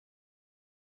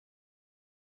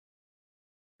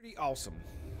Pretty awesome.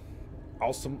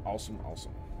 Awesome.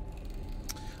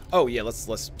 Oh yeah, let's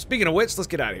speaking of which, let's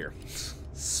get out of here.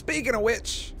 Speaking of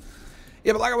which,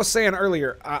 yeah, but like I was saying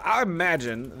earlier, I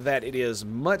imagine that it is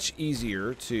much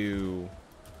easier to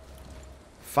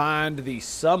find the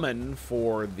summon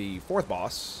for the fourth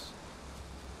boss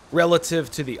relative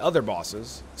to the other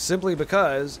bosses, simply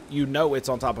because you know it's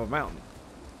on top of a mountain.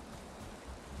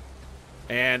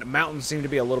 And mountains seem to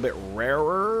be a little bit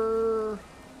rarer.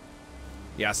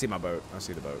 Yeah, I see my boat. I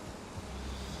see the boat.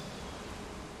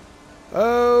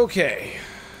 Okay.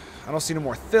 I don't see no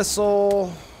more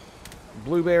thistle,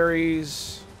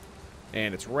 blueberries,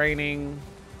 and it's raining.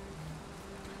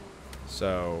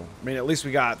 So, I mean, at least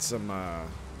we got some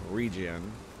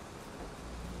regen.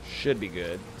 Should be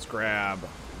good. Let's grab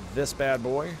this bad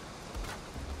boy.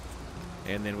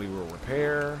 And then we will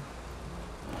repair.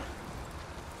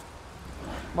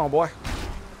 Come on, boy.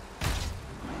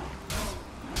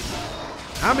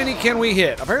 How many can we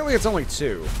hit? Apparently it's only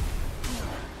 2.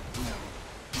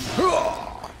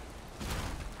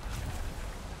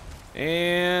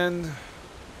 And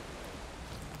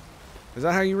is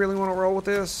that how you really want to roll with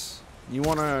this? You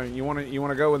wanna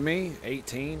go with me?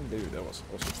 18? Dude, that was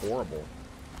horrible.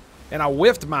 And I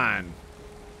whiffed mine.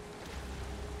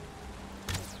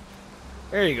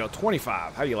 There you go,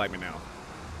 25. How do you like me now?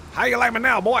 How you like me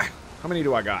now, boy? How many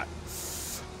do I got?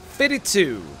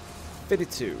 52.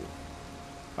 52.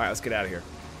 Alright, let's get out of here.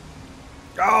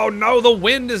 Oh no, the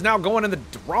wind is now going in the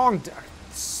wrong...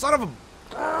 Son of a...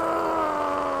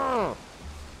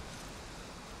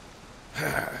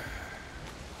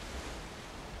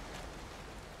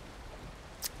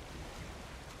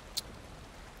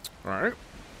 Alright.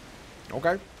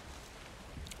 Okay.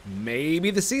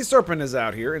 Maybe the sea serpent is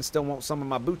out here and still won't summon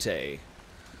my booty.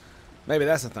 Maybe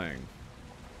that's the thing.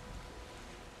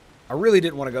 I really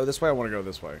didn't want to go this way. I want to go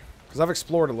this way. Because I've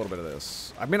explored a little bit of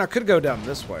this. I mean, I could go down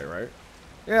this way, right?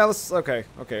 Yeah, okay.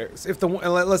 If the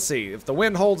let's see. If the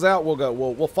wind holds out, we'll go.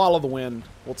 We'll follow the wind.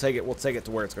 We'll take it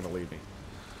to where it's going to lead me.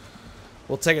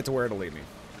 We'll take it to where it'll lead me.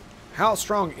 How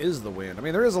strong is the wind? I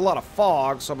mean, there is a lot of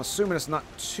fog, so I'm assuming it's not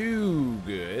too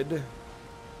good.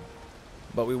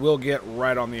 But we will get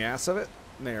right on the ass of it.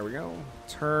 There we go.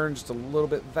 Turn just a little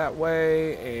bit that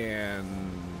way, and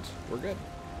we're good.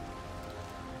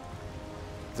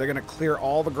 Is that going to clear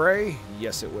all the gray?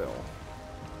 Yes, it will.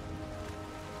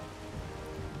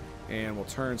 And we'll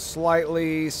turn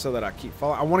slightly so that I keep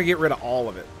following. I want to get rid of all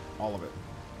of it. All of it.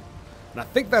 And I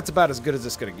think that's about as good as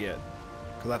it's going to get.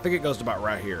 Because I think it goes to about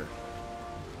right here.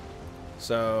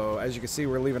 So, as you can see,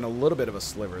 we're leaving a little bit of a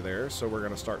sliver there. So we're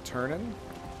going to start turning.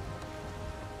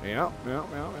 Yeah.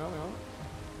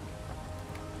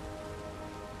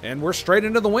 And we're straight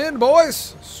into the wind,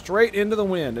 boys. Straight into the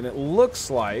wind. And it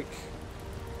looks like...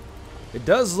 It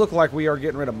does look like we are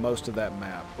getting rid of most of that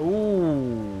map.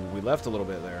 Ooh, we left a little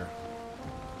bit there.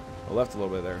 We left a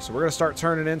little bit there. So we're going to start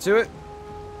turning into it.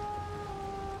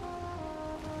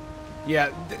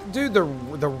 Yeah, dude, the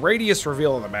radius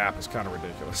reveal on the map is kind of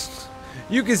ridiculous.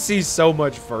 You can see so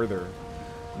much further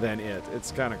than it.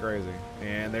 It's kind of crazy.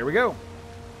 And there we go.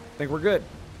 I think we're good.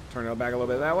 Turn it back a little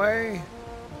bit that way.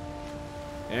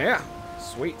 Yeah,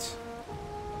 sweet.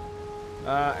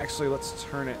 Actually, let's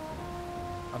turn it.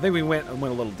 I think we went a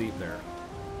little deep there.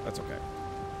 That's okay.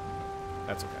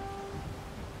 That's okay.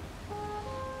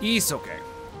 It's okay.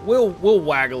 We'll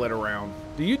waggle it around.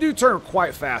 You do turn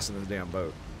quite fast in this damn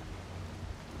boat.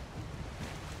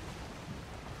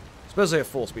 Especially at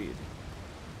full speed.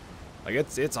 Like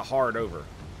it's a hard over.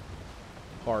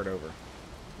 Hard over.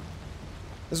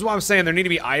 This is why I'm saying there need to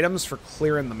be items for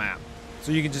clearing the map.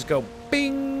 So you can just go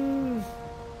bing.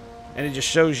 And it just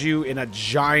shows you in a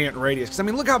giant radius. Because, I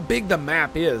mean, look how big the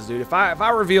map is, dude. If I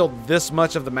revealed this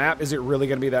much of the map, is it really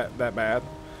going to be that bad?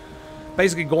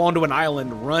 Basically, go onto an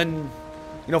island, run,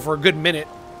 you know, for a good minute,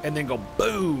 and then go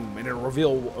boom, and it'll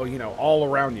reveal, you know, all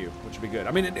around you, which would be good.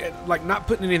 I mean, like, not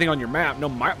putting anything on your map, no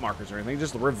map markers or anything,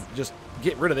 just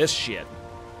get rid of this shit.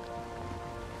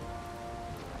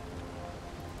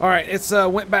 All right, it's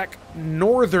went back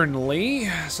northernly,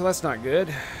 so that's not good.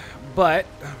 But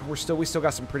we still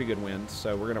got some pretty good wind,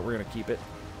 so we're gonna keep it.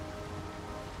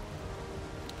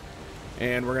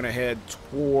 And we're gonna head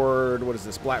toward, what is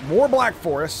this? More black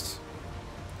forest.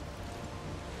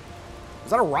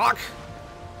 Is that a rock?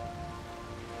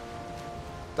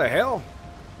 What the hell?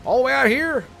 All the way out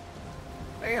here?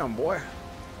 Damn, boy.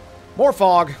 More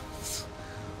fog.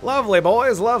 Lovely,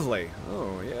 boys, lovely.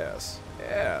 Oh yes,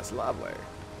 yes, lovely,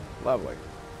 lovely.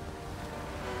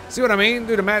 See what I mean,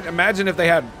 dude? Imagine if they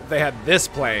had this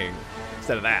playing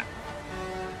instead of that.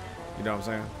 You know what I'm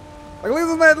saying? Like,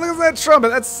 look at that trumpet.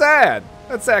 That's sad.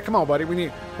 That's sad. Come on, buddy. We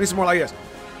need some more like this.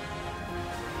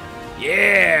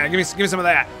 Yeah, give me some of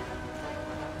that.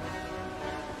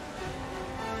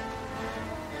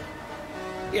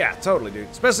 Yeah, totally, dude.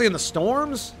 Especially in the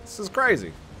storms. This is crazy.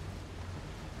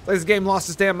 It's like this game lost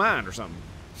its damn mind or something.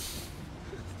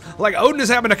 Like Odin is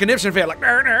having a conniption fit. Like,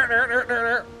 I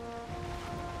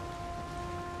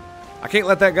can't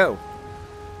let that go.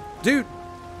 Dude,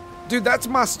 that's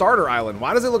my starter island.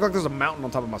 Why does it look like there's a mountain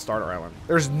on top of my starter island?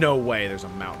 There's no way there's a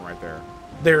mountain right there.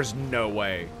 There's no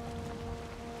way.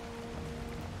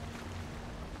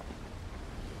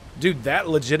 Dude, that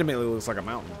legitimately looks like a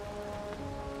mountain.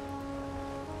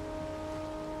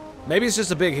 Maybe it's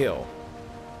just a big hill.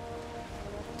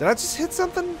 Did I just hit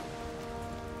something?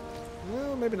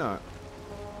 Well, maybe not.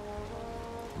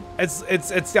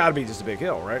 It's got to be just a big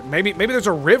hill, right? Maybe there's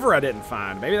a river I didn't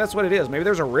find. Maybe that's what it is. Maybe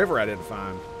there's a river I didn't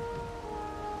find.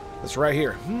 That's right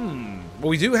here. Well,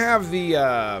 we do have the.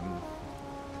 All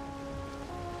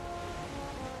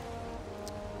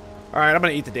right, I'm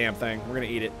gonna eat the damn thing. We're gonna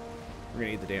eat it. We're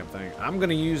gonna eat the damn thing. I'm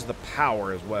gonna use the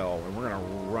power as well, and we're gonna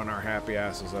run our happy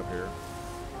asses up here.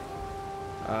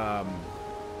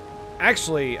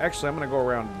 Actually, I'm gonna go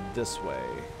around this way.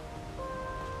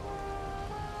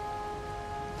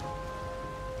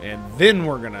 And then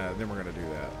we're gonna do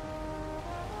that.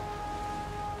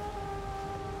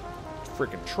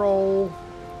 Freaking troll.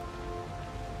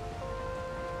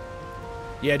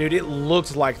 Yeah, dude, it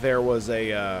looked like there was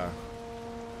a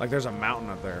like there's a mountain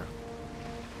up there.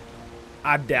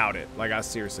 I doubt it. Like, I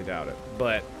seriously doubt it.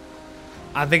 But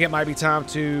I think it might be time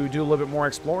to do a little bit more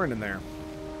exploring in there.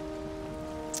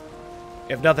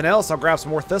 If nothing else, I'll grab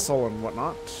some more thistle and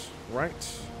whatnot.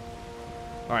 Right.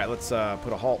 All right, let's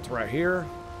put a halt right here.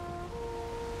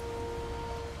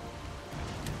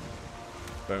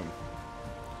 Boom.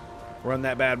 Run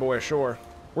that bad boy ashore.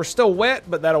 We're still wet,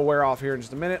 but that'll wear off here in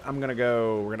just a minute. We're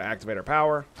gonna activate our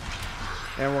power.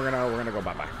 And we're gonna go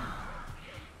bye-bye.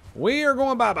 We are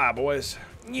going bye-bye, boys.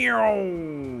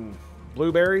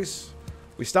 Blueberries.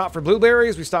 We stop for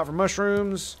blueberries, we stop for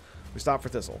mushrooms, we stop for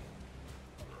thistle.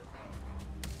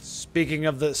 Speak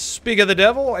of the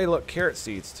devil. Hey, look, carrot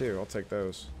seeds too. I'll take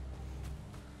those.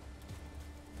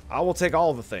 I will take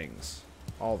all the things.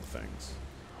 All the things.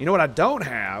 You know what I don't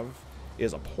have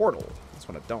is a portal. That's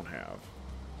what I don't have.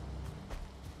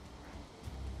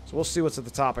 So we'll see what's at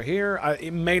the top of here.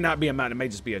 It may not be a mountain. It may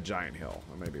just be a giant hill.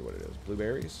 That may be what it is.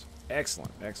 Blueberries.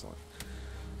 Excellent. Excellent.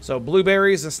 So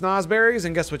blueberries and snozberries,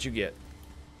 and guess what you get?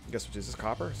 Guess what is this?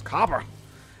 Copper? It's copper.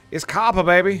 It's copper,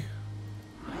 baby.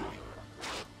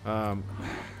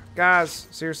 Guys,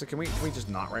 seriously, can we just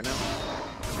not right now?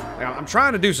 Like, I'm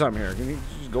trying to do something here. Can you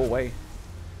just go away?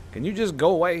 Can you just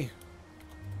go away?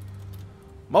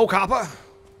 Mo copper.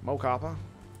 Mo copper.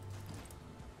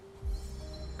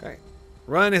 Okay.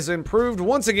 Run has improved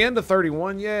once again to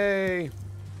 31. Yay.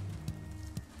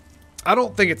 I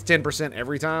don't think it's 10%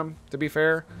 every time, to be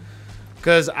fair.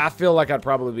 Because I feel like I'd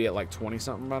probably be at like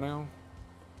 20-something by now.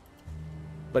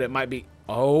 But it might be...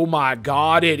 Oh my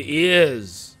god, it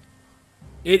is.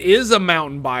 It is a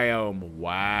mountain biome.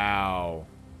 Wow.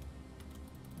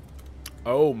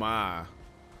 Oh my.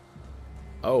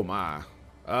 Oh my.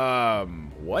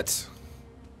 What?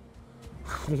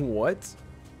 What?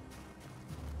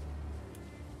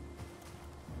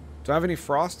 Do I have any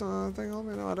frost thing on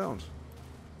me? No, I don't.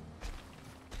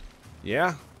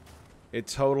 Yeah. It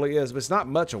totally is, but it's not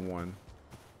much of one.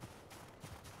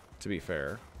 To be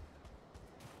fair.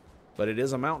 But it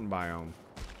is a mountain biome.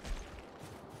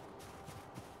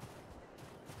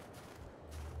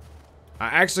 I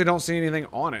actually don't see anything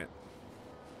on it.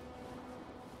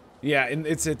 Yeah, and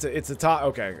it's the top.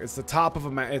 Okay, it's the top of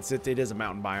a mountain. It is a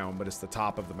mountain biome, but it's the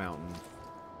top of the mountain.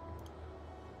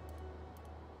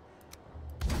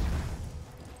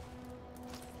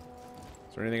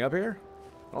 Is there anything up here?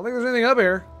 I don't think there's anything up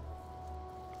here.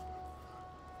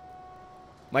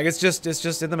 Like it's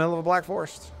just in the middle of a black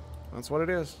forest. That's what it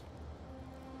is.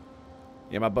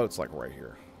 Yeah, my boat's like right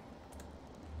here.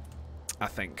 I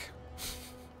think.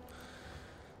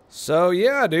 So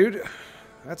yeah, dude,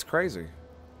 that's crazy.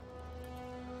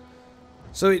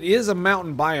 So it is a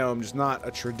mountain biome, just not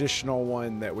a traditional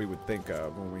one that we would think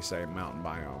of when we say mountain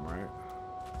biome, right?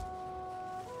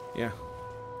 Yeah.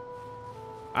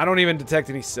 I don't even detect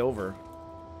any silver.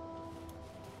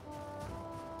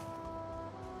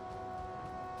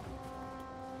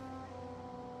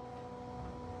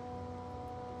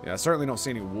 Yeah, I certainly don't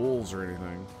see any wolves or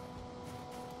anything.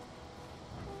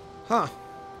 Huh.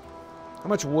 How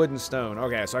much wood and stone?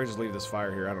 Okay, so I can just leave this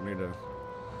fire here. I don't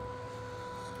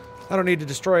need to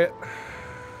destroy it.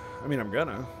 I mean, I'm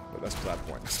gonna, but that's beside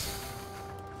the point.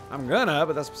 I'm gonna,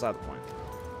 but that's beside the point.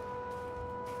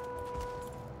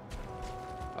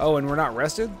 Oh, and we're not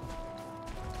rested?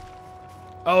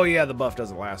 Oh, yeah, the buff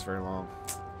doesn't last very long.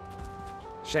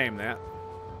 Shame that.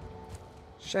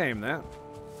 Shame that.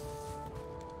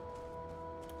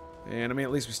 And, I mean,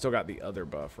 at least we still got the other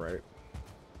buff, right?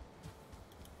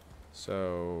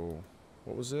 So,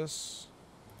 what was this?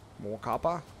 More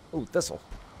copper? Ooh, thistle.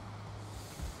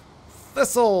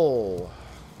 Thistle!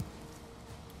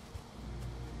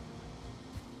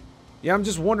 Yeah, I'm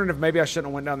just wondering if maybe I shouldn't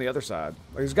have went down the other side.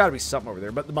 Like, there's got to be something over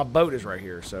there. But my boat is right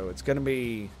here, so it's going to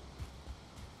be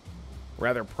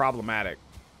rather problematic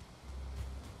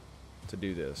to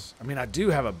do this. I mean, I do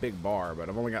have a big bar, but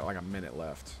I've only got like a minute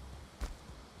left.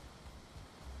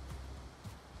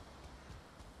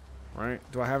 Right?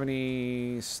 Do I have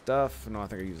any stuff? No, I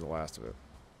think I used the last of it.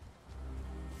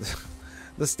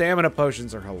 The stamina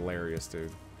potions are hilarious,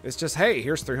 dude. It's just, hey,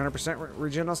 here's 300%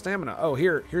 regen on stamina. Oh,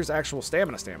 here's actual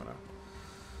stamina.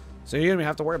 So you don't even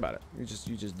have to worry about it. You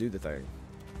just do the thing.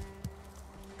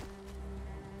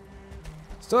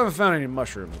 Still haven't found any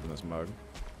mushrooms in this mug.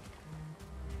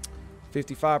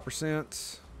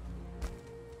 55%.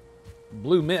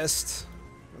 Blue mist.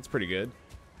 That's pretty good.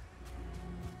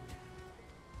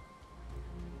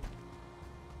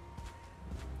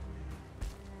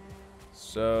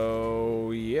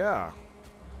 So, yeah.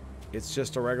 It's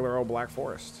just a regular old black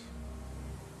forest.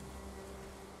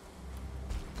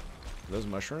 Those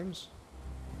mushrooms?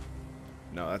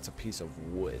 No, that's a piece of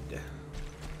wood.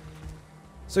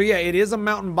 So yeah, it is a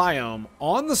mountain biome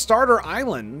on the starter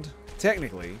island,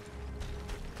 technically.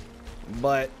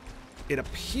 But it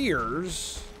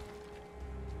appears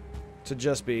to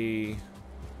just be...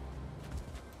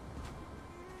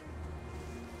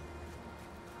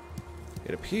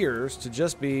 It appears to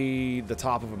just be the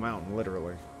top of a mountain,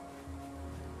 literally.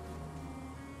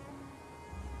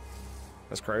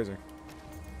 That's crazy.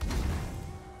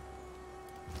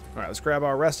 Alright, let's grab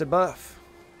our rested buff.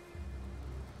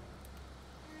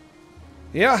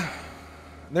 Yeah.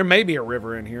 There may be a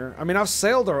river in here. I mean, I've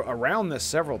sailed around this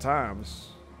several times.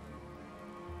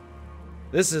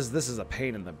 This is a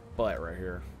pain in the butt right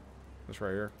here. This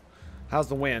right here. How's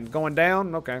the wind? Going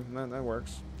down? Okay, that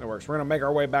works. That works. We're going to make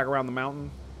our way back around the mountain.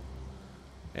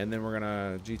 And then we're going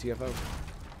to GTFO.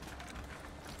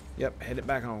 Yep, head it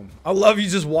back home. I love you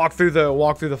just walk through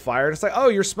the fire. And it's like, oh,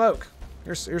 you're smoke.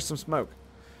 Here's some smoke.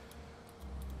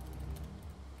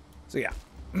 So yeah.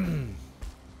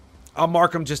 I'll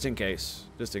mark them just in case.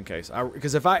 Just in case.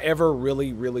 Because if I ever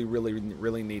really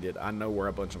need it, I know where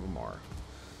a bunch of them are.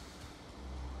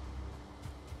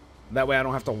 That way I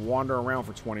don't have to wander around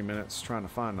for 20 minutes trying to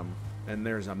find them. And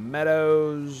there's a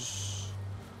meadows.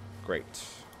 Great.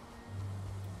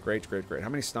 Great. How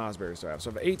many snozberries do I have?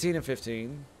 So I have 18 and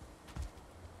 15.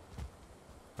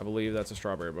 I believe that's a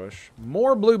strawberry bush.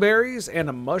 More blueberries and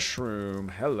a mushroom.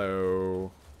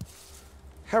 Hello.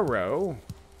 Hello.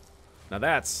 Now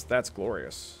that's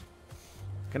glorious.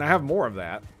 Can I have more of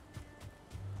that?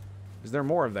 Is there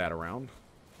more of that around?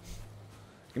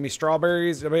 Give me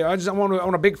strawberries. I mean, I just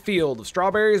want a big field of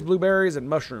strawberries, blueberries, and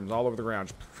mushrooms all over the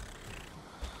ground.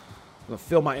 I'm gonna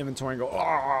fill my inventory and go,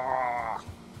 ah.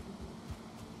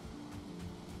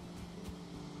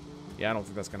 Yeah, I don't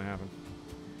think that's gonna happen.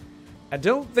 I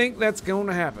don't think that's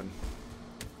gonna happen.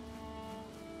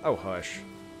 Oh, hush.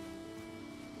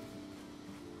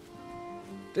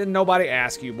 Didn't nobody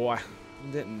ask you, boy.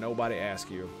 Didn't nobody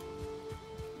ask you.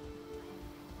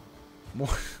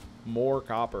 More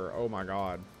copper. Oh my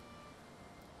god.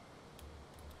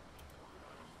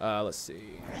 Let's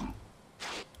see.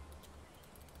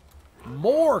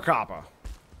 More copper.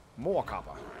 More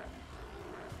copper.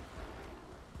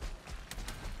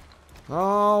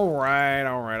 Alright.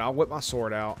 I'll whip my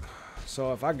sword out.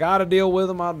 So if I gotta deal with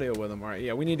them, I'll deal with them. Alright,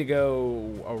 yeah, we need to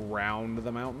go around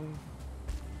the mountain.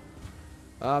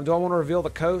 Do I want to reveal the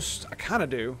coast? I kind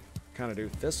of do.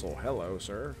 Thistle. Hello,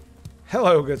 sir.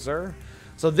 Hello, good sir.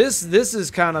 So this is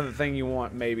kind of the thing you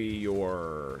want maybe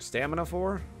your stamina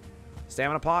for.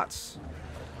 Stamina pots.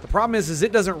 The problem is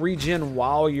it doesn't regen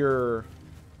while you're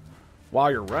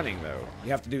running, though. You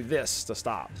have to do this to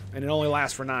stop. And it only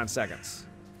lasts for 9 seconds.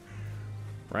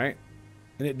 Right?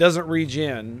 And it doesn't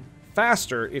regen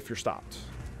faster if you're stopped.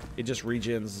 It just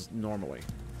regens normally.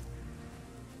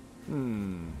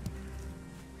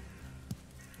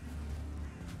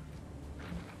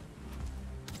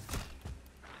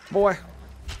 Boy.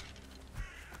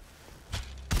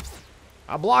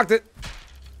 I blocked it.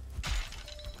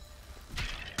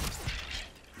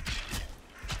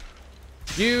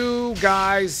 You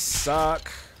guys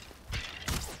suck.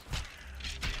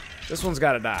 This one's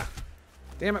got to die.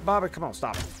 Damn it, Bobby. Come on,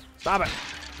 stop it. Stop it.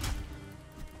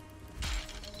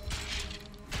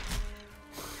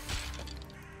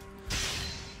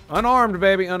 Unarmed,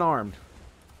 baby. Unarmed.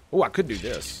 Oh, I could do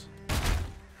this.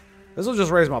 This will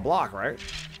just raise my block, right?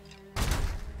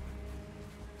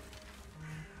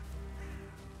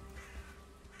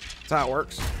 That's how it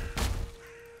works.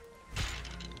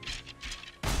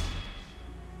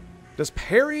 Does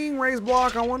parrying raise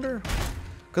block, I wonder?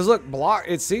 Because look, block,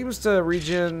 it seems to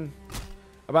regen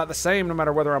about the same no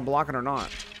matter whether I'm blocking or not.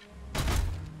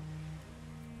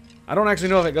 I don't actually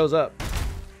know if it goes up.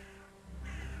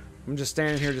 I'm just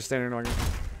standing here, like,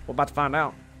 we're about to find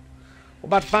out. We're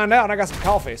about to find out, and I got some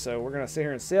coffee, so we're going to sit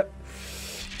here and sip.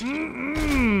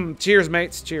 Cheers,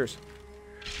 mates. Cheers.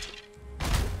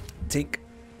 Tink.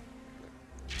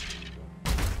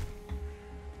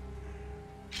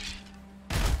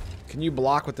 Can you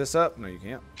block with this up? No, you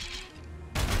can't.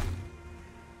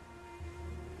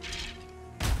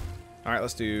 All right,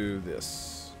 let's do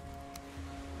this.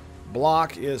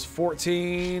 Block is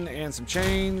 14 and some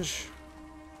change.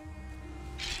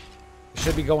 It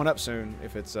should be going up soon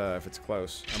if it's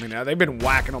close. I mean, they've been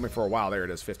whacking on me for a while. There it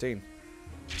is, 15.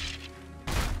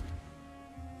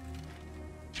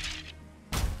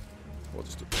 We'll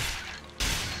just do this.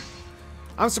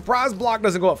 I'm surprised block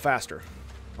doesn't go up faster,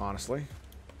 honestly.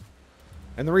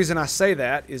 And the reason I say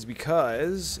that is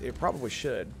because it probably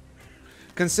should.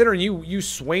 Considering you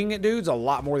swing at dudes a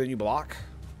lot more than you block.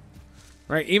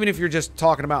 Right? Even if you're just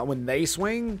talking about when they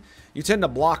swing, you tend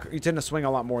to swing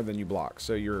a lot more than you block.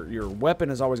 So your weapon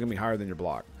is always going to be higher than your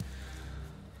block.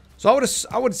 So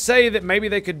I would say that maybe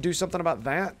they could do something about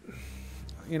that.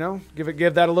 You know,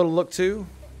 give that a little look too.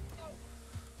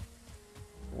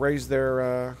 Raise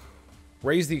the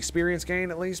experience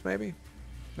gain at least, maybe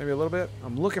a little bit.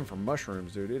 I'm looking for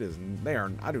mushrooms, dude. It is there.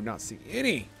 I do not see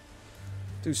any.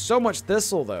 Dude, so much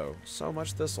thistle though. So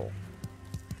much thistle.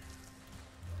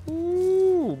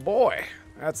 Ooh, boy.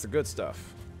 That's the good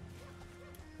stuff.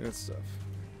 Good stuff.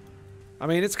 I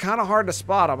mean, it's kind of hard to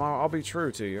spot them. I'll be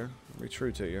true to you. I'll be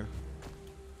true to you.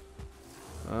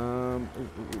 I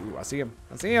see him.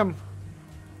 I see him.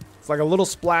 It's like a little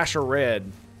splash of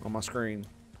red on my screen.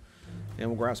 And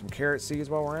we'll grab some carrot seeds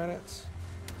while we're at it.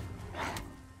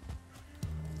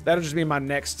 That'll just be my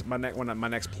next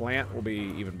plant will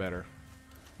be even better.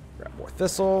 Grab more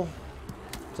thistle.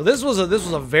 So this was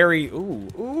a very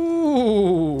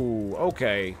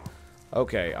okay.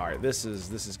 Okay, all right. This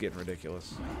is getting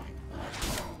ridiculous.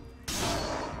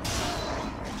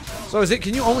 So is it?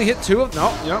 Can you only hit 2 of? No.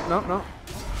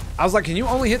 I was like, can you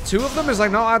only hit 2 of them? It's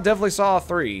like, no, I definitely saw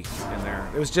 3 in there.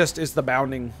 It's the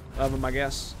bounding of them, I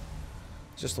guess.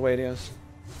 It's just the way it is.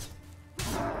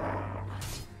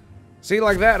 See,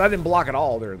 like that, I didn't block at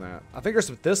all during that. I think there's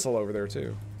some thistle over there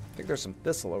too. I think there's some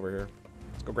thistle over here.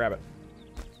 Let's go grab it.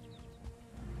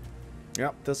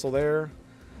 Yep, thistle there.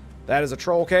 That is a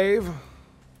troll cave.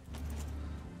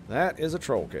 That is a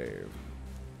troll cave.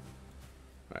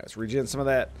 All right, let's regen some of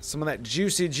that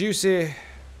juicy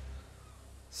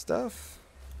stuff.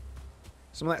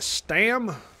 Some of that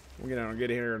stam. We'll get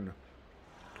here and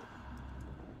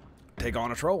take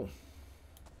on a troll.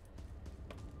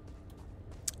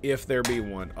 If there be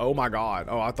one. Oh my god.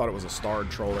 Oh, I thought it was a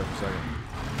starred troll there for a second.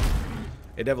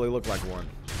 It definitely looked like one.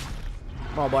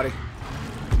 Come on, buddy.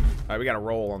 Alright, we got a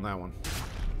roll on that one.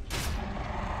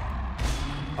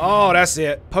 Oh, that's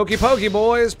it. Pokey pokey,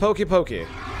 boys. Pokey pokey.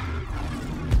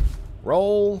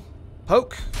 Roll.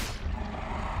 Poke.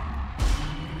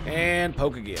 And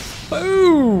poke again.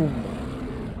 Boom!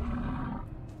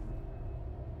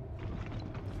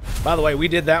 By the way, we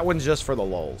did that one just for the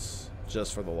lulz.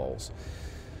 Just for the lulz.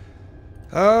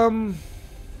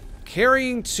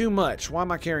 Carrying too much. Why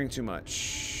am I carrying too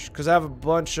much? Because I have a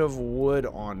bunch of wood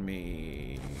on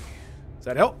me. Does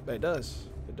that help? It does.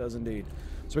 It does indeed.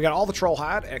 So we got all the troll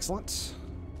hide. Excellent.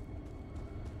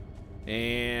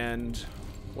 And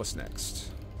what's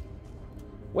next?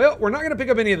 Well, we're not going to pick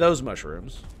up any of those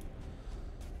mushrooms.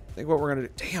 I think what we're going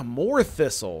to do... Damn, more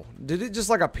thistle. Did it just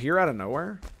like appear out of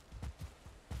nowhere?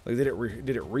 Like, did it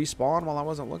respawn while I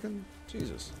wasn't looking?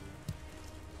 Jesus.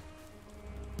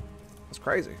 That's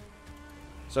crazy.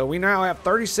 So we now have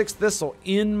 36 thistle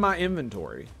in my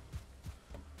inventory.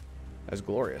 That's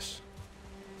glorious.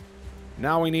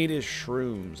 Now we need is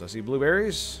shrooms. I see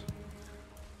blueberries.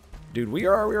 Dude, we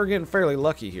are getting fairly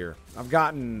lucky here. I've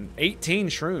gotten 18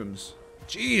 shrooms.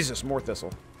 Jesus, more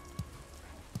thistle.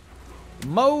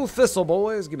 Mo thistle,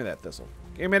 boys. Give me that thistle.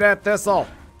 Give me that thistle.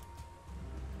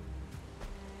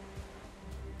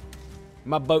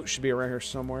 My boat should be around here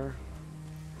somewhere.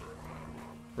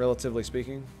 Relatively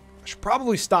speaking. I should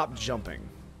probably stop jumping.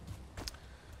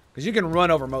 Because you can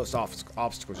run over most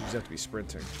obstacles. You just have to be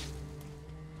sprinting.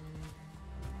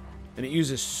 And it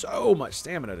uses so much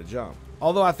stamina to jump.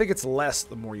 Although I think it's less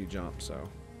the more you jump, so.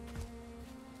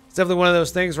 It's definitely one of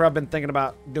those things where I've been thinking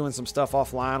about doing some stuff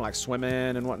offline, like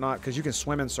swimming and whatnot, because you can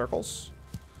swim in circles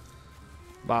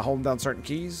by holding down certain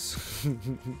keys.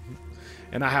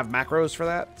 And I have macros for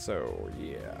that, so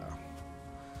yeah.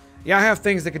 Yeah, I have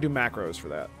things that can do macros for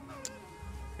that.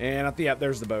 And yeah,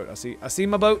 there's the boat. I see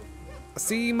my boat. I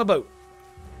see my boat.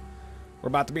 We're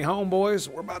about to be home, boys.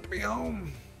 We're about to be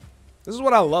home. This is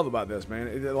what I love about this, man.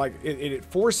 It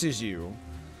forces you,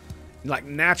 like,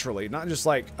 naturally, not just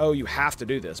like, oh, you have to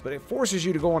do this, but it forces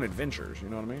you to go on adventures, you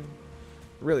know what I mean?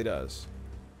 It really does.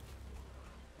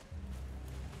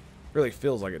 Really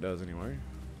feels like it does anyway.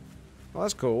 Oh,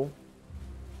 that's cool.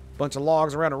 Bunch of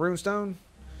logs around a runestone.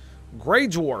 Gray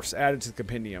dwarfs added to the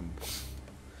compendium.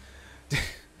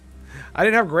 I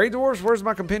didn't have gray dwarfs? Where's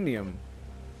my compendium?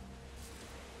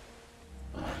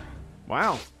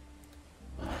 Wow.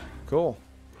 Cool.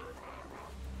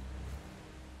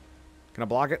 Can I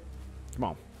block it? Come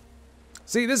on.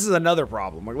 See, this is another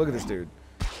problem. Like, look at this dude.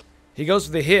 He goes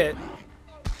for the hit.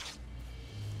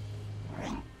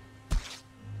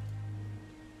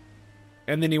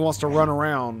 And then he wants to run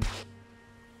around.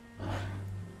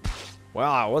 Well,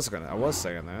 I was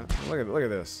saying that. Look at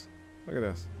this. Look at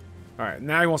this. All right,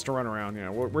 now he wants to run around. Yeah,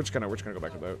 we're just gonna go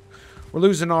back to the boat. We're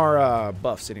losing our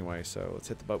buffs anyway, so let's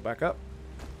hit the boat back up.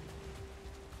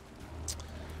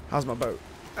 How's my boat?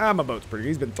 Ah, my boat's pretty good.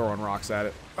 He's been throwing rocks at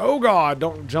it. Oh God!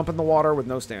 Don't jump in the water with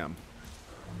no stem.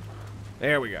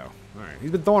 There we go. All right,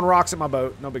 he's been throwing rocks at my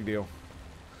boat. No big deal.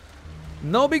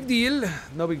 No big deal.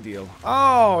 No big deal.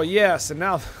 Oh yes, and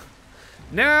now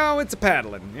it's a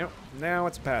paddling. Yep. Now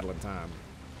it's paddling time.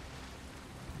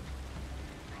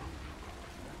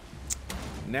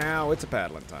 Now it's a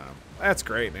paddling time. That's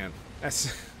great, man.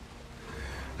 That's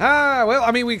well,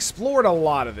 I mean, we explored a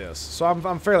lot of this, so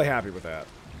I'm fairly happy with that.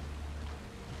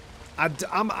 I'm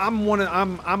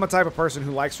a type of person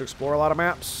who likes to explore a lot of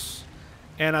maps,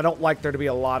 and I don't like there to be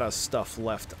a lot of stuff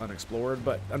left unexplored.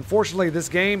 But unfortunately, this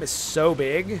game is so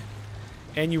big,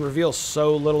 and you reveal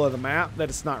so little of the map that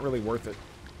it's not really worth it,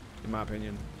 in my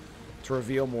opinion, to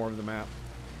reveal more of the map.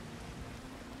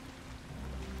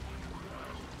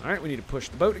 Alright, we need to push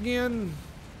the boat again.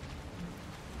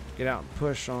 Get out and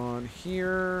push on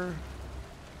here.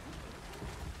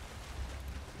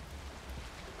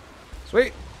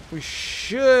 Sweet. We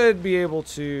should be able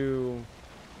to...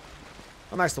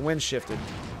 Oh, nice, the wind shifted.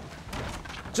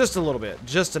 Just a little bit.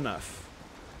 Just enough.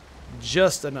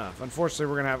 Just enough. Unfortunately,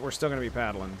 we're still gonna be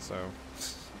paddling, so...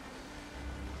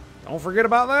 Don't forget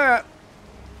about that.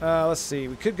 Let's see.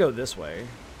 We could go this way.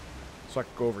 So I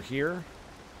could go over here.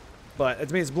 But I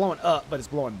mean, it's blowing up, but it's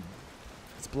blowing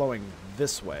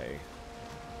this way.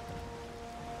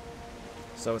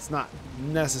 So it's not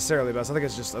necessarily best. I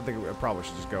think we probably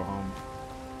should just go home.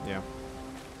 Yeah.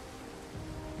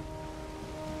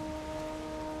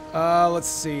 Let's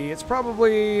see. It's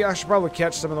probably, I should probably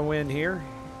catch some of the wind here.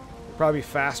 Probably be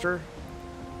faster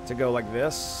to go like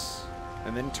this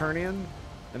and then turn in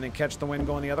and then catch the wind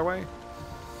going the other way.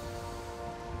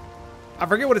 I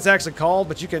forget what it's actually called,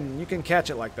 but you can catch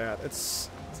it like that. It's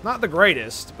not the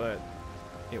greatest, but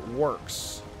it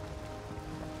works.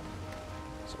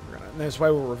 So this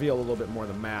way we'll reveal a little bit more of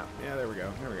the map. Yeah, there we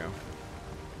go. There we go.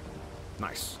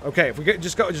 Nice. Okay, if we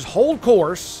just hold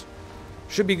course,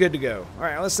 should be good to go. All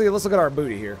right, let's see. Let's look at our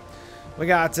booty here. We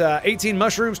got 18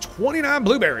 mushrooms, 29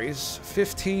 blueberries,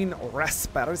 15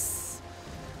 raspberries,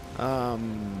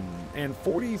 and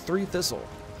 43 thistle.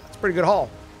 That's a pretty good haul.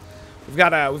 We've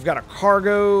got a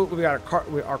cargo.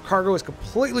 Our cargo is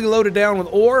completely loaded down with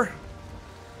ore.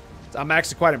 I'm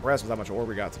actually quite impressed with how much ore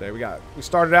we got today. We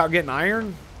started out getting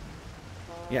iron.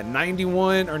 Yeah,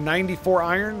 91 or 94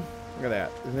 iron. Look at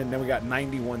that. And then we got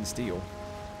 91 steel.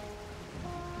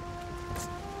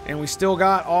 And we still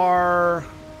got our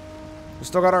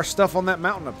stuff on that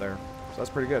mountain up there. So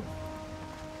that's pretty good.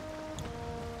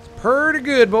 It's pretty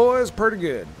good, boys. Pretty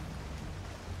good.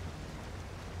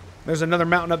 There's another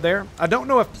mountain up there. I don't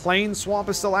know if Plain Swamp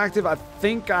is still active. I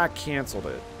think I canceled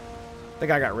it. I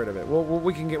think I got rid of it.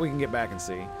 We can get back and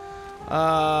see.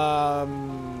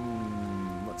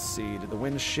 Let's see. Did the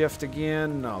wind shift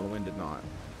again? No, the wind did not.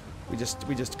 We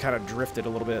just kind of drifted a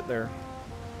little bit there.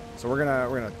 So we're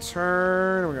gonna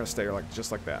turn. We're gonna stay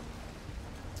just like that.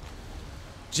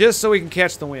 Just so we can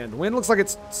catch the wind. The wind looks like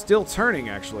it's still turning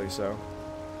actually. So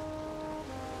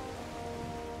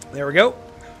there we go.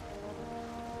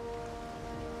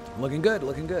 Looking good,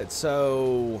 looking good.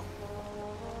 So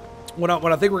what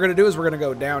I think we're going to do is we're going to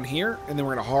go down here, and then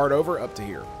we're going to hard over up to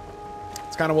here.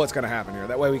 It's kind of what's going to happen here.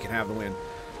 That way we can have the wind.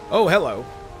 Oh, hello.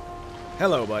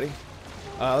 Hello, buddy.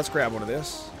 Let's grab one of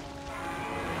this.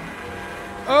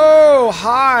 Oh,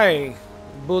 hi,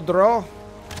 Boudreaux.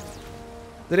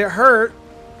 Did it hurt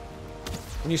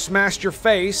when you smashed your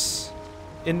face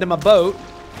into my boat?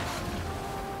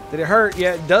 Did it hurt?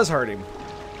 Yeah, it does hurt him.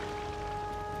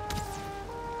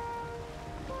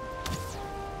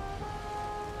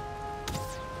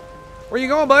 Where you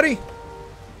going, buddy?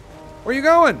 Where you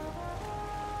going?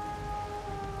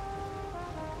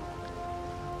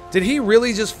 Did he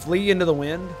really just flee into the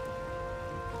wind?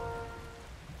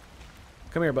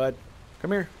 Come here, bud.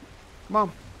 Come here.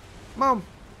 Mom. Mom.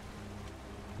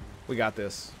 We got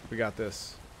this. We got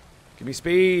this. Give me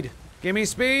speed. Give me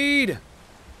speed.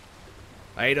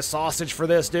 I ate a sausage for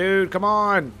this, dude. Come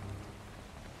on.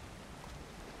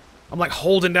 I'm like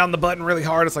holding down the button really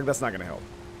hard. It's like, that's not going to help.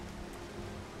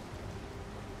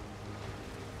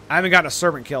 I haven't gotten a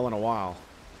serpent kill in a while.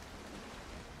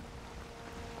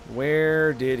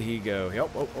 Where did he go?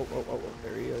 Oh,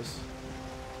 there he is.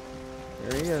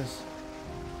 There he is.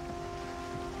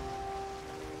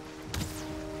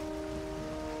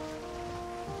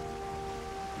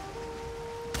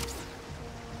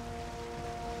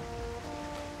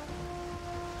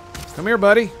 Come here,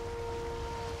 buddy.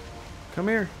 Come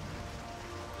here.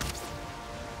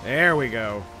 There we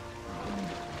go.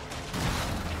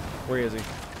 Where is he?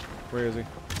 Where is he?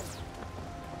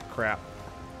 Crap.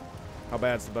 How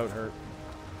bad's the boat hurt?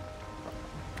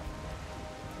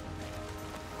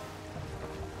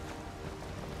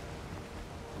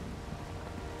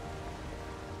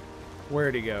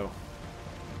 Where'd he go?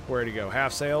 Where'd he go?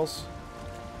 Half sails?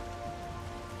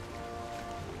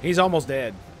 He's almost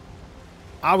dead.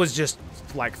 I was just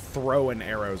like throwing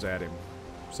arrows at him.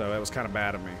 So that was kind of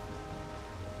bad of me.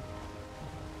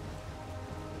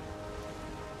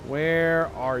 Where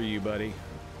are you, buddy?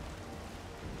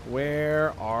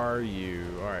 Where are you?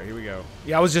 All right, here we go.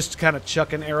 Yeah, I was just kind of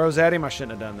chucking arrows at him. I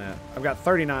shouldn't have done that. I've got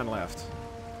 39 left.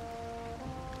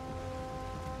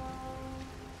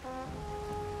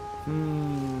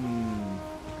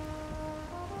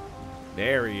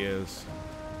 There he is.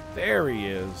 There he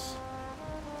is.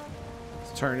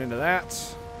 Let's turn into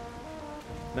that.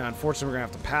 Now, unfortunately, we're going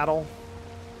to have to paddle.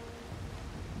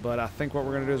 But I think what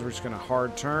we're going to do is we're just going to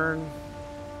hard turn.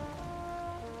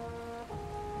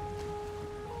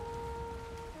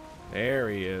 There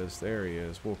he is. There he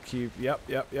is. We'll keep... Yep.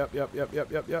 We got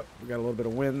a little bit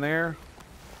of wind there.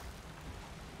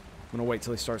 I'm going to wait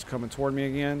till he starts coming toward me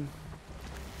again.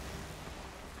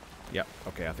 Yep.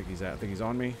 Okay, I think he's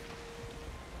on me.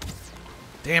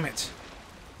 Damn it.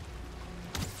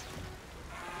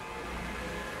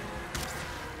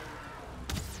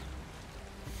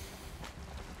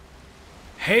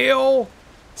 Hail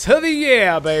to the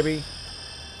yeah, baby.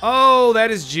 Oh, that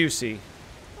is juicy.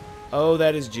 Oh,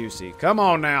 that is juicy. Come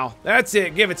on now. That's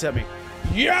it. Give it to me.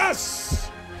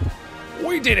 Yes!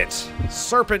 We did it.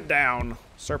 Serpent down.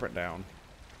 Serpent down.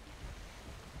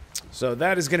 So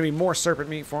that is going to be more serpent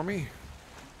meat for me.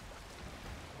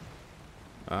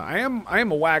 I am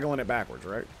waggling it backwards,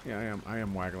 right? Yeah, I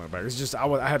am waggling it backwards. It's just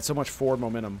I had so much forward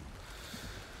momentum.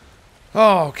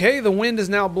 Oh, okay. The wind is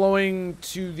now blowing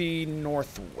to the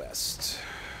northwest.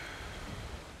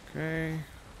 Okay.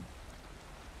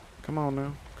 Come on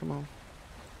now. Come on.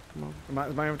 Come on.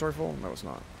 Is my inventory full? No, it's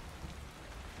not.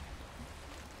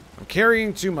 I'm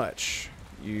carrying too much.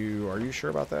 Are you sure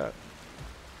about that?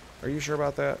 Are you sure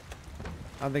about that?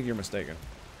 I think you're mistaken.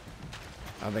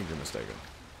 I think you're mistaken.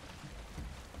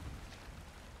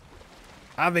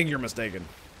 I think you're mistaken,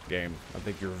 game. I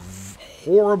think you're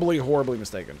horribly, horribly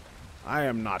mistaken. I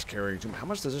am not carrying too much. How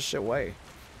much does this shit weigh?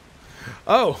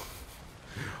 Oh.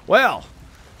 Well,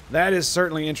 that is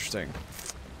certainly interesting.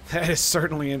 That is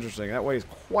certainly interesting. That weighs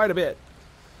quite a bit.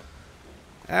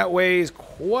 That weighs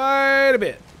quite a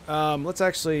bit. Let's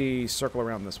actually circle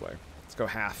around this way. Let's go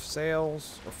half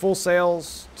sails, or full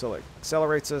sails, till it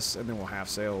accelerates us, and then we'll half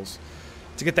sails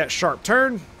to get that sharp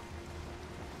turn.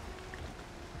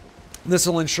 This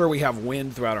will ensure we have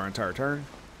wind throughout our entire turn.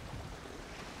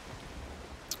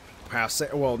 Half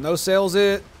sail, well, no sails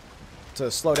it to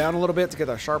slow down a little bit to get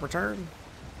a sharper turn.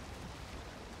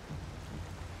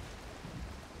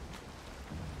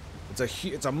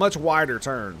 It's a much wider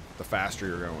turn the faster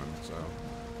you're going. So,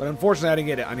 but unfortunately,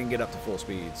 I didn't get up to full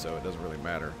speed, so it doesn't really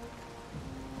matter.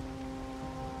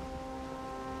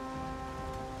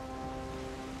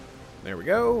 There we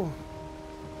go.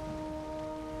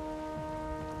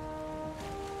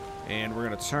 And we're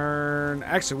gonna turn.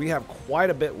 Actually, we have quite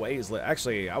a bit ways.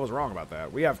 Actually, I was wrong about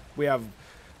that. We have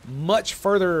much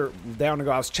further down to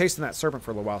go. I was chasing that serpent for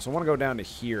a little while, so I want to go down to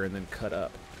here and then cut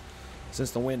up,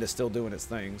 since the wind is still doing its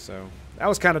thing. So that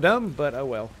was kind of dumb, but oh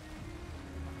well.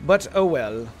 But oh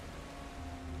well.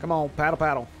 Come on, paddle,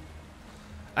 paddle.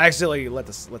 I accidentally let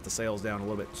the sails down a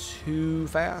little bit too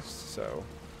fast, so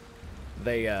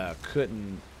they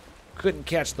couldn't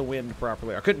catch the wind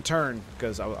properly. I couldn't turn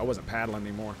because I wasn't paddling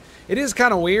anymore. It is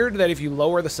kind of weird that if you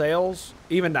lower the sails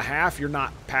even to half, you're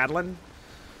not paddling.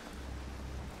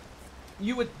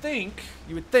 You would think,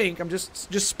 I'm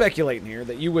just speculating here,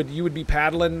 that you would be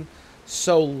paddling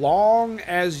so long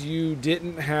as you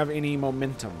didn't have any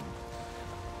momentum.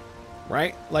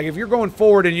 Right? Like if you're going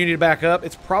forward and you need to back up,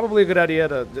 it's probably a good idea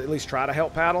to at least try to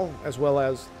help paddle as well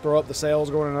as throw up the sails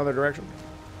going in another direction.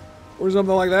 Or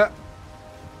something like that.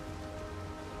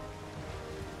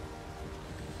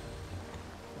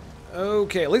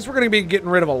 Okay, at least we're going to be getting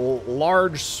rid of a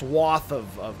large swath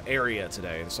of area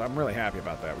today, so I'm really happy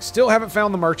about that. We still haven't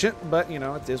found the merchant, but, you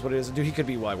know, it is what it is. Dude, he could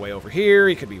be way over here.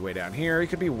 He could be way down here. He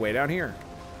could be way down here.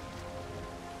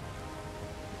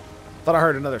 Thought I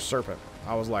heard another serpent.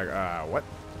 I was like, what?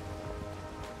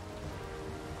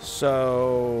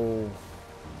 So...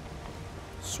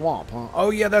 swamp, huh? Oh,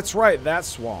 yeah, that's right. That's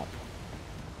swamp.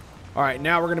 All right,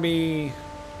 now we're going to be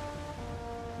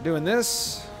doing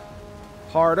this.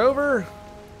 Hard over.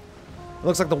 It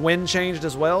looks like the wind changed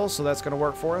as well, so that's going to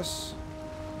work for us.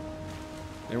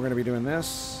 Then we're going to be doing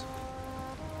this.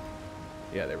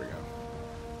 Yeah, there we go.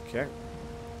 Okay.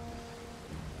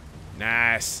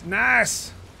 Nice.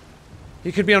 Nice.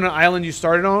 He could be on an island you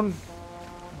started on.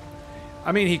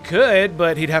 I mean, he could,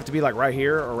 but he'd have to be like right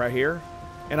here or right here.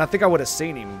 And I think I would have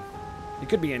seen him. He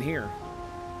could be in here.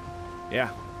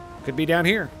 Yeah. Could be down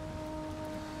here.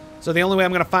 So the only way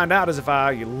I'm going to find out is if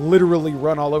I literally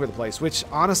run all over the place, which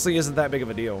honestly isn't that big of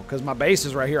a deal because my base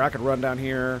is right here. I could run down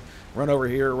here, run over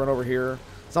here, run over here.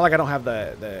 It's not like I don't have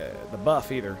the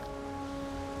buff either.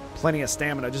 Plenty of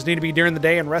stamina. Just need to be during the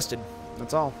day and rested.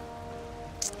 That's all.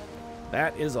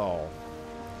 That is all.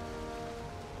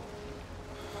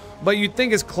 But you'd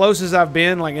think as close as I've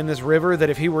been, like in this river, that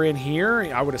if he were in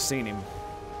here, I would have seen him.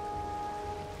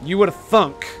 You would have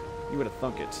thunk. You would have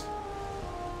thunk it.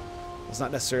 It's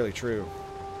not necessarily true.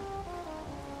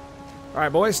 All right,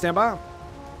 boys, stand by.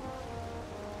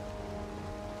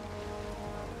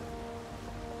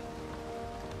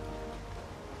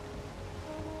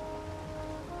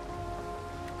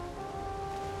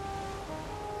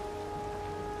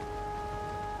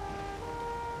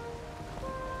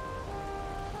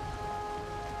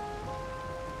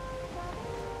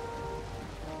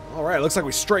 All right, looks like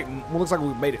we straightened. Well, looks like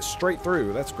we made it straight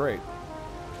through. That's great.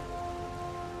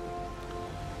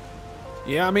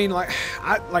 Yeah, I mean, like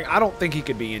I don't think he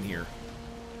could be in here,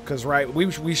 cause right,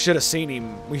 we should have seen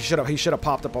him. He should have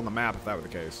popped up on the map if that were the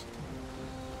case.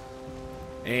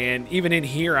 And even in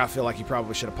here, I feel like he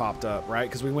probably should have popped up, right?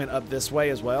 Because we went up this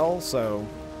way as well. So,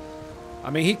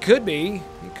 I mean, he could be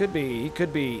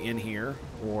in here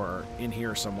or in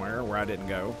here somewhere where I didn't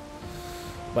go.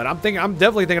 But I'm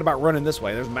definitely thinking about running this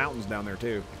way. There's mountains down there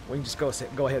too. We can just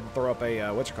go ahead and throw up a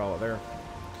there.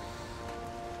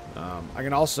 I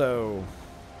can also,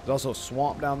 there's also a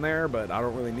swamp down there, but I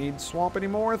don't really need swamp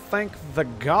anymore. Thank the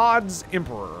gods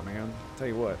emperor, man. Tell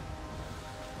you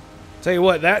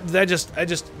what, that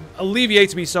just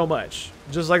alleviates me so much.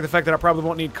 Just like the fact that I probably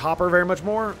won't need copper very much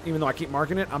more, even though I keep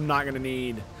marking it. I'm not gonna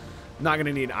need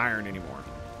iron anymore,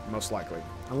 most likely,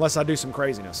 unless I do some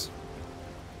craziness,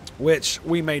 which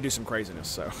we may do some craziness.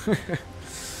 So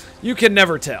you can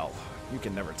never tell. You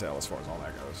can never tell as far as all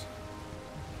that goes.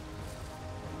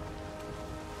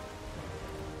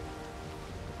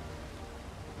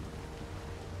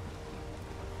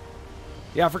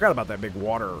 Yeah, I forgot about that big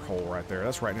water hole right there.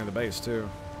 That's right near the base, too.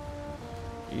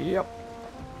 Yep.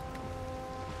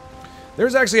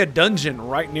 There's actually a dungeon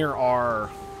right near our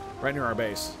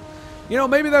base. You know,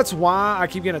 maybe that's why I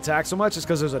keep getting attacked so much, is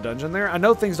because there's a dungeon there. I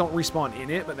know things don't respawn in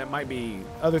it, but that might be,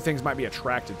 other things might be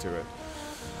attracted to it.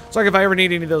 It's like if I ever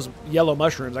need any of those yellow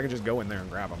mushrooms, I can just go in there and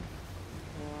grab them.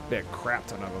 Be a crap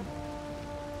ton of them.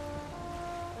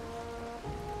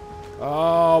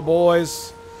 Oh,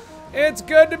 boys. It's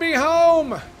good to be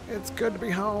home. It's good to be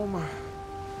home.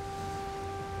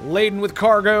 Laden with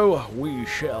cargo, we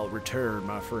shall return,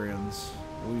 my friends.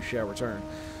 We shall return.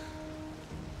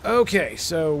 Okay,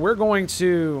 so we're going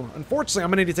to. Unfortunately,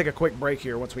 I'm gonna need to take a quick break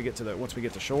here once we get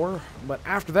to shore. But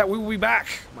after that, we will be back,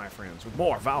 my friends, with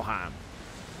more Valheim.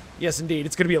 Yes, indeed.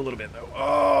 It's gonna be a little bit though.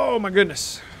 Oh my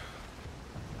goodness.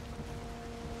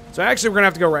 So actually, we're gonna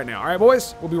have to go right now. All right,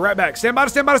 boys. We'll be right back. Stand by to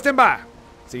stand by to stand by.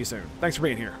 See you soon. Thanks for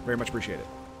being here. Very much appreciate it.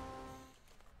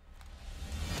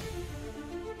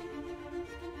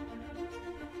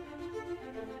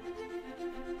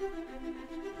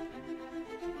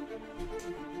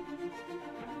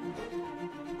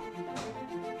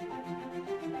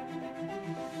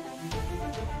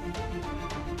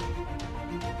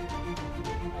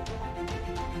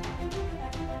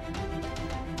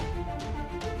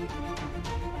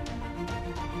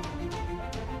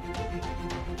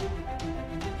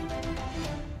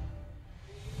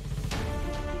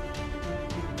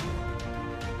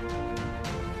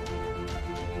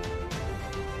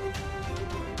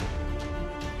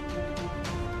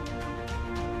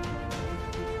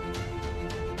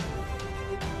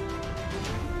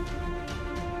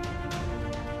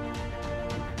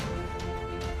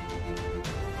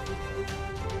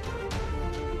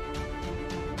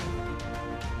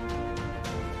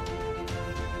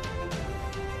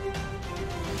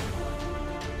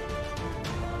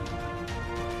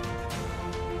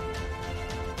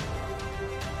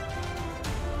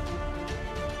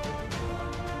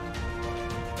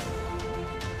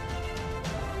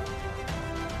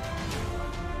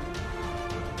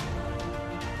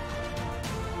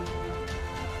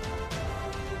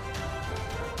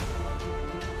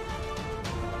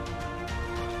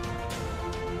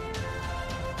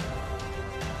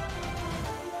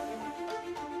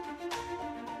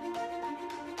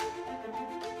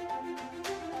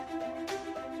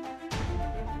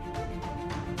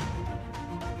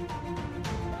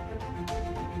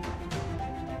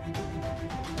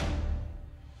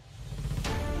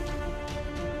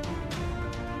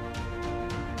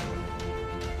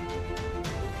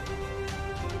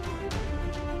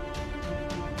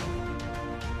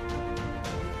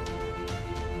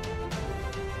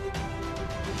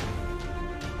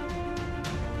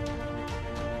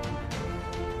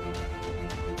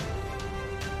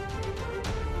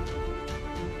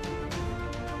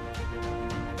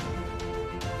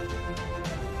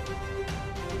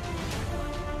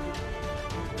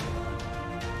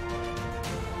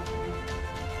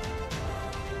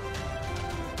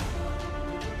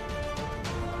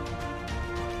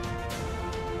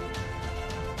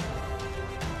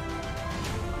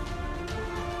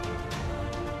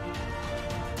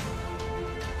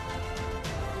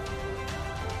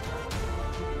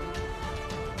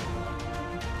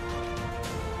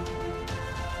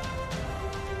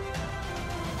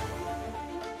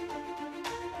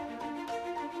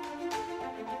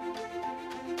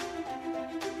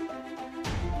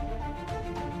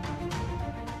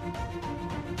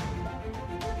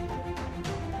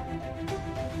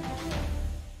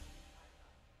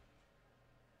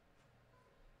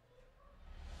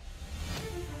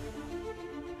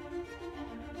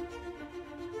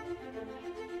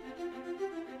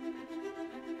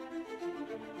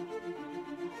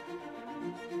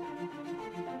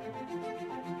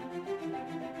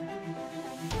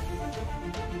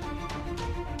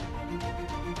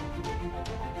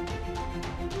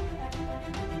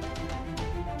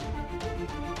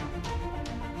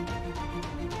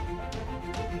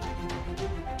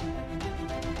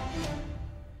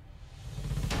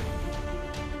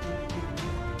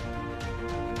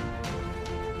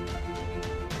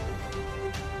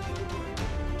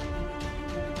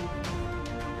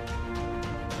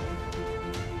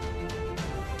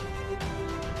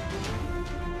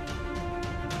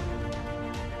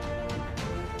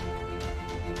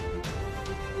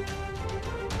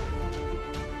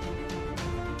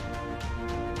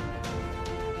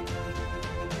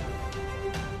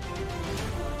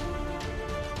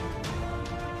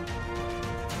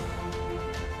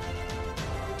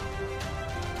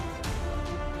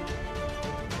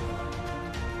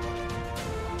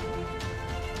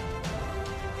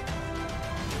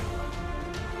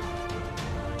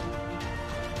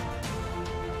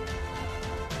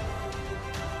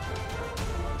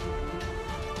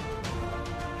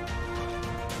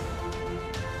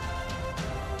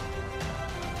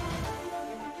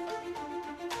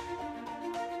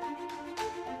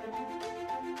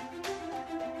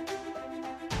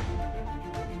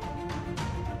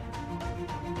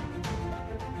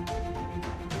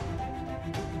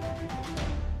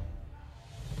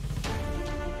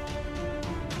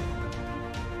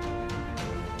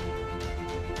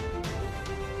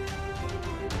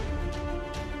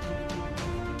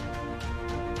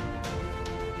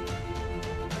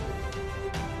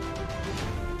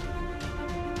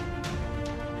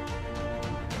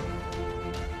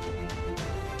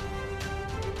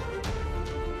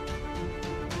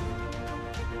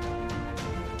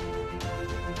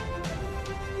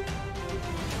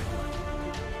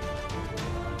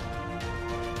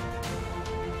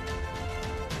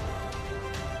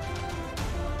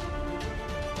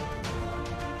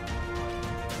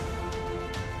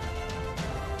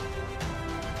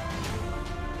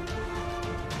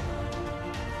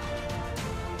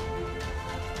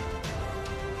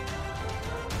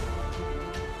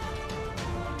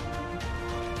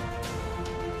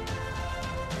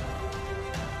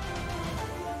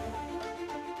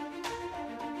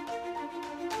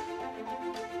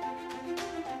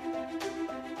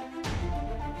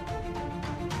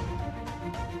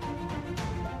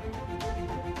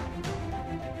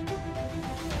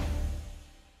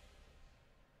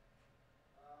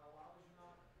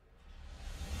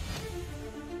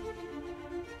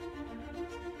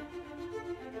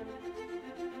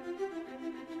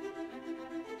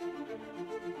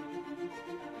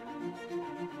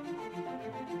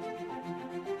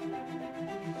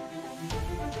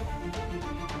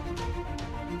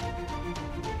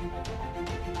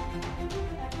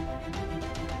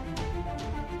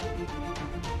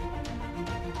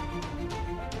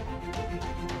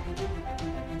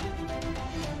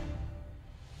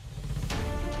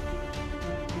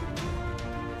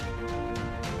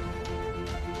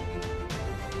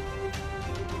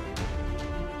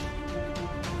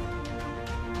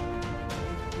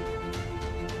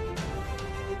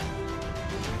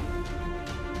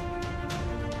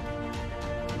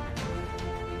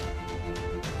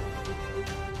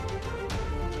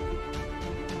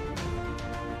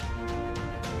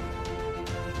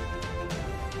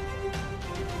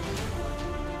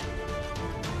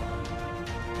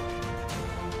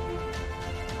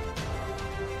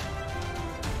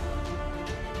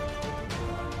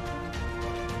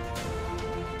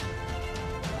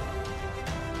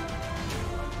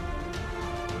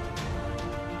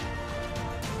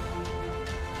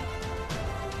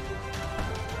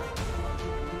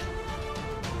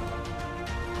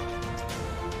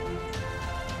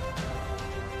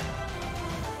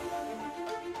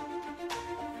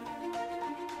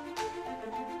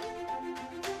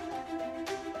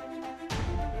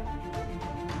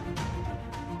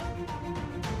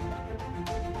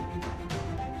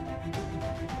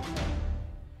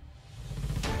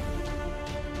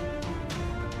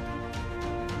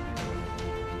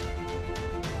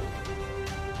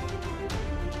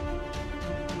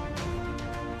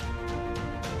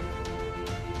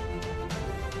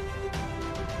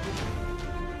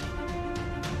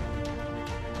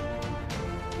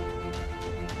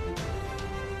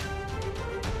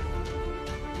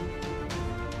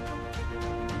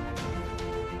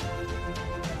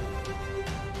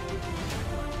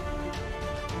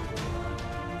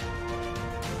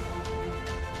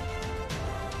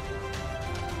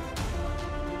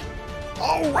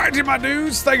 Alrighty, my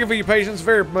dudes. Thank you for your patience.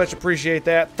 Very much appreciate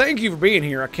that. Thank you for being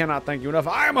here. I cannot thank you enough.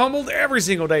 I am humbled every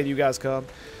single day that you guys come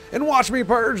and watch me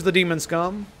purge the demon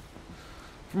scum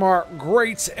from our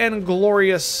great and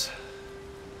glorious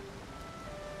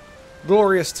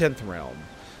 10th realm.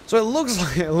 So it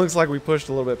looks like we pushed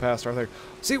a little bit past our thing.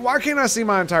 See, why can't I see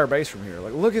my entire base from here?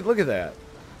 Like, look at that.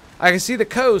 I can see the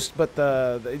coast, but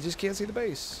you just can't see the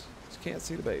base. Just can't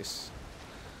see the base.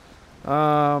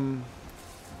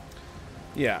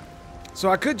 Yeah. So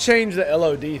I could change the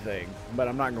LOD thing, but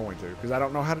I'm not going to because I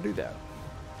don't know how to do that.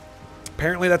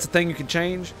 Apparently that's a thing you can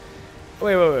change.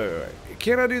 Wait.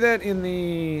 Can I do that in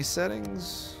the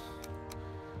settings?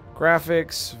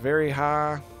 Graphics, very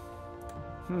high.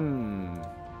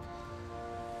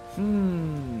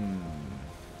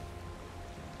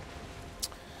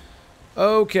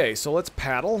 Okay, so let's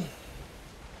paddle.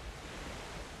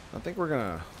 I think we're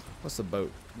gonna... What's the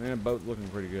boat? Man, boat looking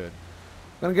pretty good.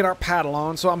 Gonna get our paddle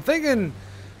on. So I'm thinking...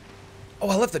 Oh,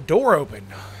 I left the door open.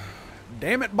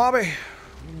 Damn it, Bobby.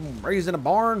 Raised in a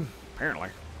barn? Apparently.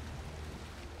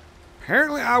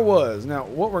 Apparently I was. Now,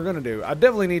 what we're gonna do... I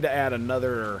definitely need to add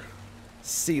another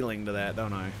ceiling to that,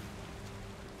 don't I?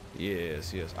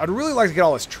 Yes. I'd really like to get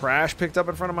all this trash picked up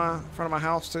in front of my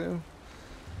house, too.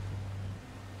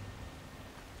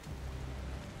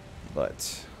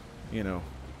 But, you know.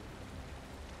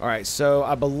 Alright, so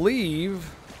I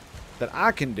believe... that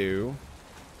I can do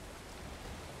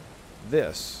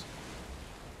this.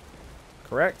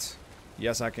 Correct?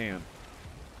 Yes, I can.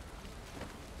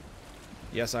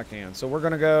 Yes, I can. So we're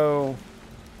going to go...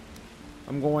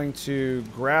 I'm going to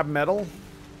grab metal.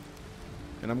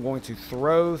 And I'm going to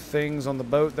throw things on the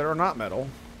boat that are not metal.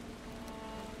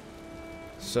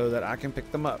 So that I can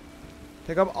pick them up.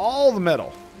 Pick up all the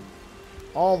metal.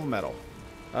 All the metal.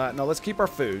 No, let's keep our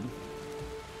food.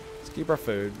 Let's keep our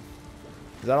food.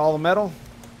 Is that all the metal?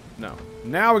 No.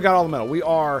 Now we got all the metal. We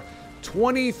are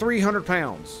 2,300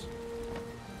 pounds.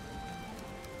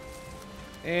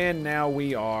 And now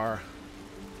we are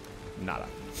nada.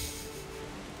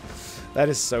 That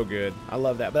is so good. I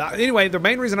love that. But anyway, the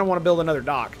main reason I want to build another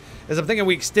dock is I'm thinking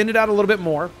we extend it out a little bit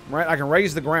more, right? I can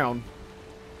raise the ground.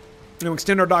 And we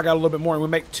extend our dock out a little bit more. And we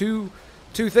make two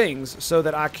things so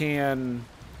that I can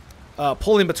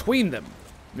pull in between them.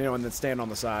 You know, and then stand on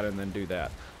the side and then do that.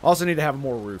 Also need to have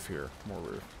more roof here. More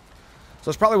roof.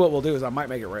 So that's probably what we'll do is I might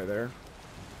make it right there.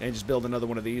 And just build another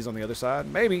one of these on the other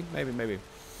side. Maybe.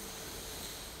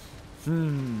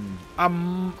 I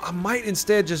might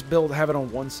instead just have it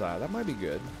on one side. That might be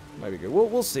good.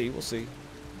 We'll see.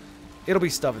 It'll be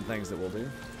stuff and things that we'll do.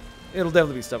 It'll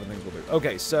definitely be stuff and things we'll do.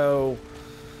 Okay, so...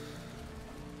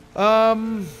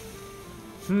 I'm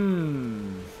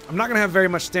not going to have very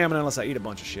much stamina unless I eat a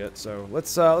bunch of shit. So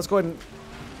let's go ahead and...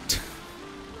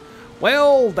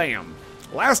 Well, damn.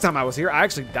 Last time I was here, I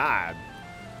actually died.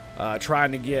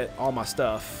 trying to get all my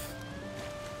stuff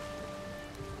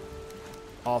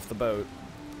off the boat.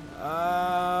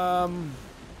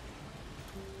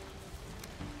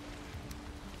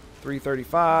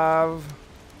 335,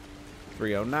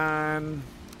 309.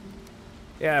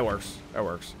 Yeah, that works. That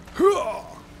works.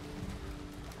 All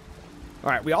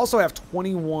right, we also have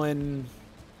 21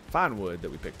 fine wood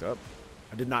that we picked up.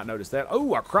 I did not notice that.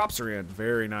 Oh, our crops are in.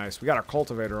 Very nice. We got our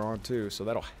cultivator on too, so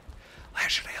that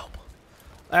should help.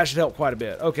 That should help quite a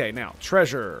bit. Okay, now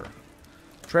treasure.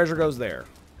 Treasure goes there.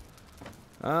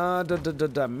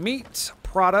 Meat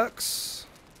products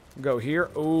go here.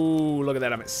 Ooh, look at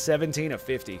that. I'm at 17 of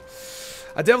 50.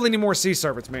 I definitely need more sea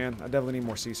serpents, man. I definitely need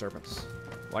more sea serpents.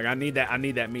 Like, I need that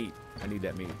meat. I need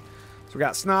that meat. So we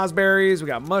got snozberries. We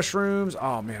got mushrooms.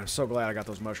 Oh, man, I'm so glad I got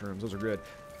those mushrooms. Those are good.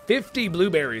 50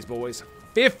 blueberries, boys.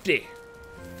 50.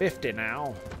 50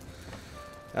 now.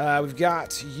 We've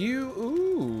got you.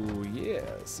 Ooh,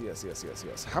 yes.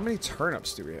 How many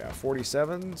turnips do we have?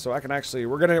 47. So I can actually,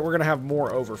 we're gonna have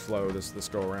more overflow this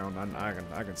go around.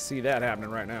 I can see that happening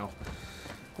right now.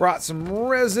 Brought some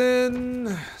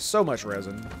resin. So much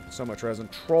resin. So much resin.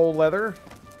 Troll leather.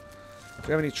 Do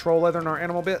we have any troll leather in our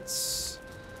animal bits?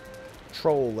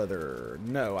 Troll leather.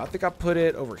 No, I think I put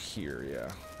it over here. Yeah,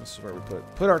 this is where we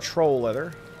put our troll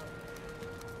leather.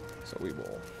 So we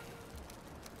will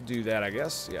do that, I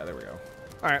guess. Yeah, there we go.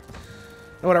 All right.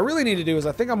 Now what I really need to do is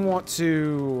I want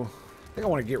to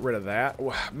get rid of that.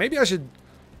 Maybe I should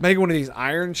make one of these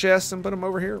iron chests and put them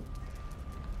over here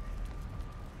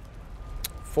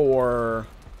for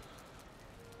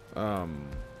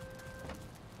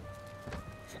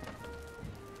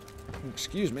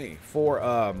excuse me, for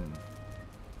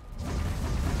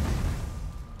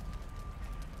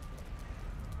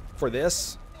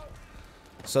this,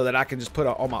 so that I can just put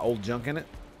all my old junk in it.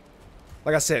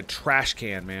 Like I said, trash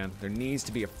can, man. There needs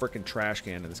to be a freaking trash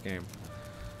can in this game.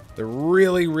 There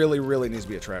really, really, really needs to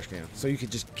be a trash can. So you can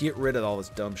just get rid of all this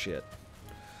dumb shit.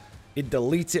 It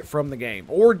deletes it from the game.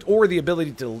 Or the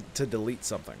ability to delete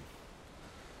something.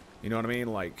 You know what I mean?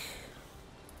 Like,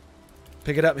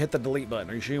 pick it up and hit the delete button.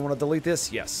 Are you sure you want to delete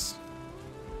this? Yes.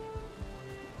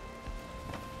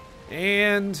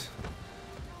 And,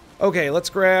 okay,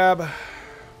 let's grab...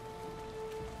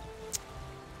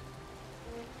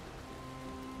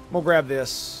 We'll grab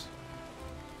this.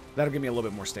 That'll give me a little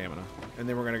bit more stamina. And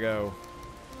then we're going to go...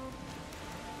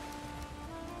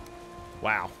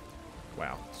 Wow.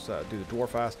 Wow. So do the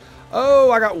dwarf ice. Oh,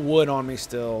 I got wood on me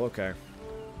still. Okay.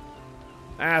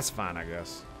 That's fine, I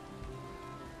guess.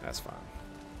 That's fine.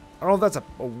 I don't know if that's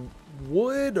a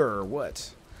wood or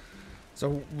what.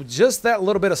 So just that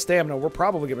little bit of stamina, we're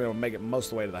probably going to be able to make it most of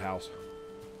the way to the house.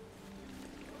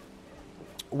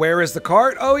 Where is the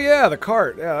cart? Oh, yeah, the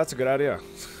cart. Yeah, that's a good idea.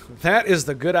 That is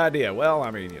the good idea. Well,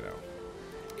 I mean, you know,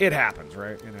 it happens,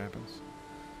 right? It happens.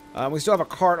 We still have a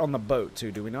cart on the boat, too,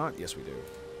 do we not? Yes, we do.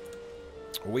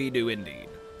 We do indeed.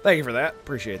 Thank you for that.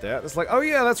 Appreciate that. It's like, oh,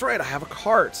 yeah, that's right. I have a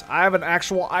cart. I have an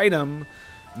actual item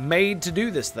made to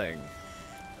do this thing.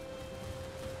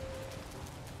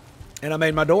 And I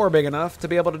made my door big enough to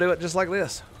be able to do it just like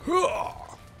this.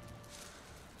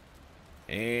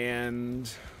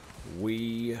 And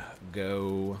we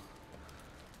go...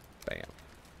 Bam.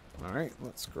 Alright,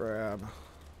 let's grab...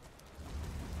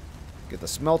 Get the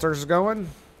smelters going.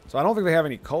 So I don't think they have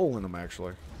any coal in them,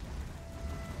 actually.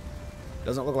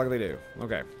 Doesn't look like they do.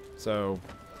 Okay, so...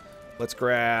 Let's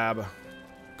grab...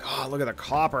 God, look at the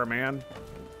copper, man.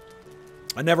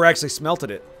 I never actually smelted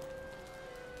it.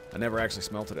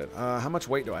 How much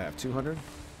weight do I have? 200?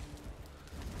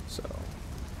 So,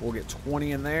 we'll get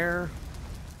 20 in there.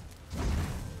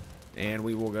 And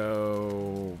we will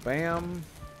go... Bam.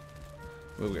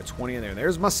 We'll get 20 in there.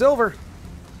 There's my silver.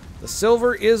 The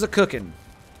silver is a-cooking.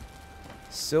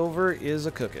 Silver is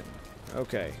a-cooking.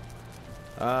 Okay.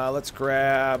 Let's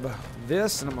grab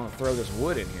this, and I'm going to throw this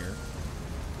wood in here.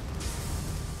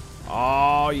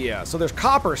 Oh, yeah. So there's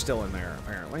copper still in there,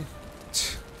 apparently.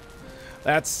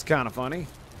 That's kind of funny.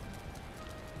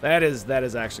 That is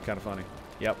actually kind of funny.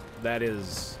 Yep, that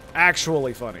is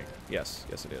actually funny. Yes,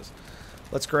 yes it is.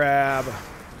 Let's grab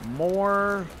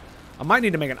more. I might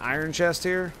need to make an iron chest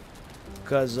here,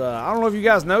 because I don't know if you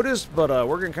guys noticed, but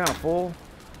we're getting kind of full.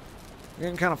 We're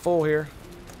getting kind of full here.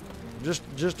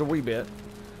 Just a wee bit.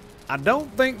 I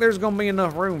don't think there's going to be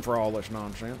enough room for all this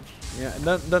nonsense. Yeah, it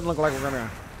doesn't look like we're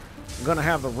gonna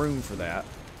have the room for that.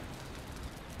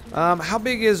 How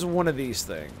big is one of these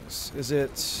things? Is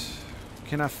it...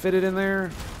 Can I fit it in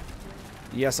there?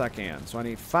 Yes, I can. So I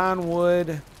need fine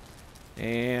wood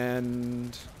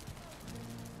and...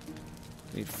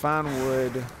 Need fine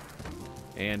wood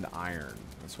and iron.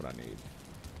 That's what I need.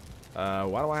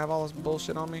 Why do I have all this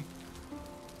bullshit on me?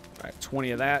 All right,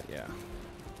 20 of that, yeah.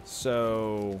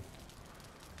 So,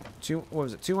 what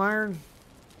was it, 2 iron?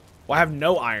 Well, I have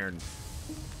no iron.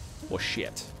 Well,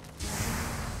 shit.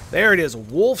 There it is,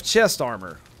 wolf chest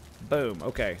armor. Boom,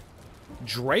 okay.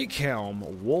 Drake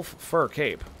helm, wolf fur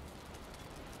cape.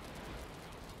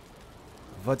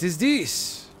 What is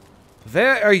this?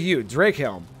 Where are you? Drake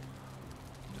helm.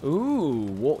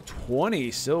 Ooh,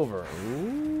 20 silver.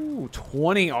 Ooh,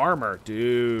 20 armor.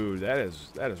 Dude, that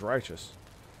is righteous.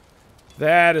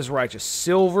 That is righteous.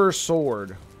 Silver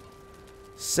sword.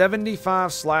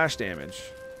 75 slash damage.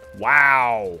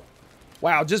 Wow.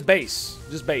 Wow, just base.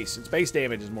 Just base. Its base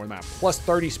damage is more than that. Plus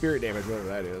 30 spirit damage, whatever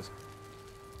that is.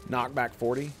 Knockback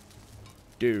 40.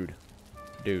 Dude.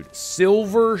 Dude.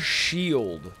 Silver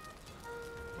shield.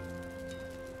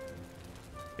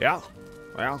 Yeah.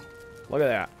 Well, look at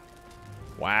that.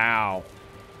 Wow.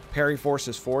 Parry force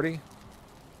is 40.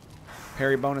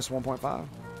 Parry bonus 1.5.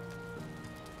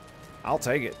 I'll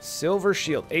take it. Silver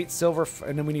shield. 8 silver.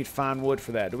 And then we need fine wood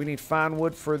for that. Do we need fine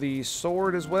wood for the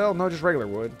sword as well? No, just regular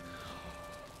wood.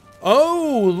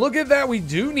 Oh, look at that. We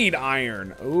do need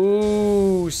iron.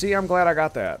 Ooh. See, I'm glad I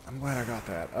got that. I'm glad I got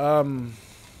that.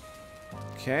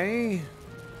 Okay.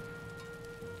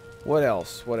 What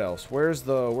else? What else? Where's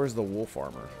the wolf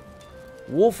armor?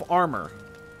 Wolf armor.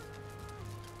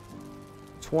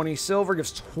 20 silver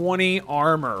gives 20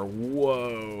 armor.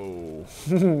 Whoa.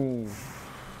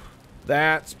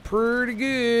 That's pretty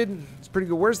good. It's pretty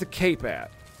good. Where's the cape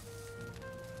at?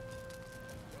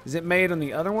 Is it made on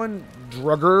the other one?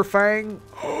 Drugger Fang?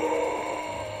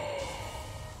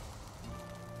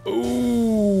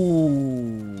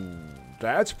 Ooh.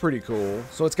 That's pretty cool.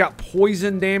 So it's got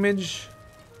poison damage.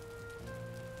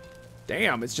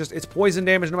 Damn, it's poison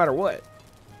damage no matter what.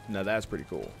 No, that's pretty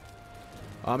cool.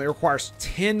 It requires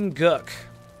 10 guck.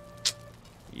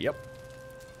 Yep.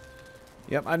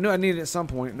 Yep, I knew I needed it at some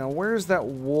point. Now, where's that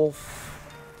wolf?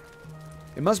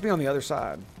 It must be on the other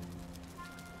side.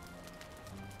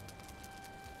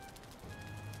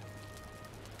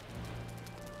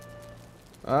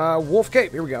 Wolf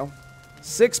cape, here we go.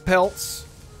 6 pelts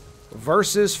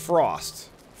versus frost.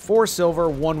 4 silver,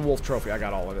 1 wolf trophy. I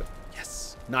got all of it.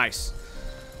 Yes. Nice.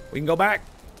 We can go back.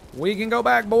 We can go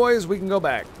back, boys. We can go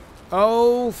back.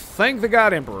 Oh, thank the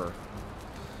God Emperor.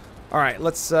 All right,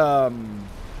 let's throw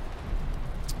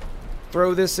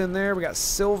this in there. We got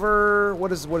silver.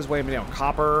 What is weighing me down?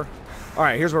 Copper. All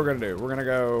right, here's what we're gonna do. We're gonna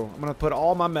go. I'm gonna put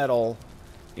all my metal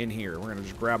in here. We're gonna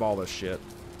just grab all this shit.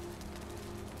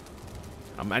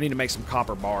 I need to make some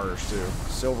copper bars too.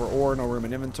 Silver ore, no room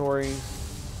in inventory. All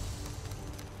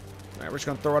right, we're just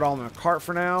gonna throw it all in the cart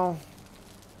for now.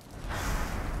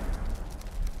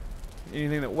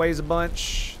 Anything that weighs a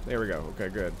bunch. There we go. Okay,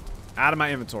 good. Out of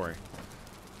my inventory.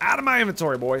 Out of my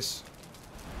inventory, boys.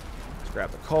 Let's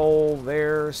grab the coal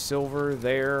there. Silver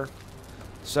there.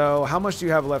 So, how much do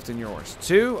you have left in yours?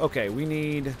 2? Okay, we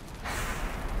need...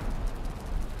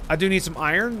 I do need some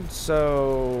iron.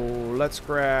 So, let's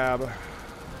grab...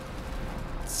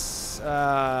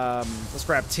 let's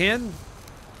grab 10.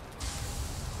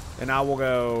 And I will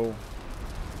go...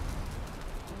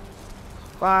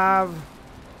 5...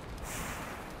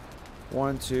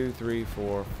 1, 2, 3,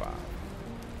 4, 5.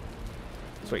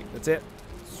 Sweet, that's it.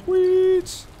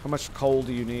 Sweet. How much coal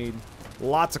do you need?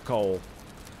 Lots of coal.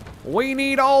 We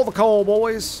need all the coal,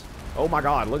 boys. Oh my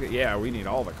God, look at, yeah, we need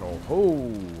all the coal.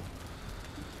 Oh.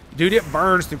 Dude, it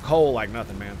burns through coal like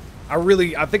nothing, man. I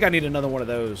think I need another one of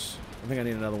those.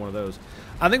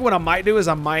 I think what I might do is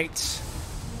I might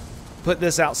put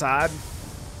this outside.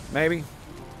 Maybe.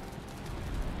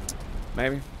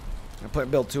 Maybe.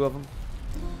 Build 2 of them.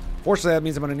 Fortunately, that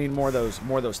means I'm going to need more of those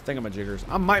thingamajiggers.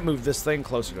 I might move this thing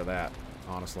closer to that,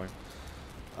 honestly.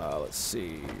 Let's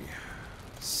see.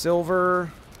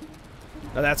 Silver.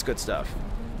 Now, that's good stuff.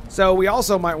 So, we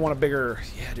also might want a bigger...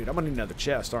 Yeah, dude, I'm going to need another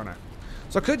chest, aren't I?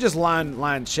 So, I could just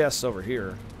line chests over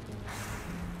here.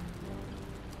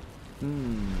 Yes.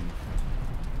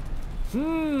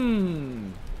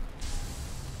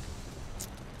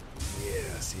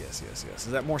 Is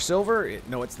that more silver?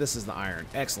 No, this is the iron.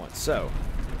 Excellent. So,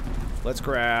 let's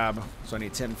grab... So, I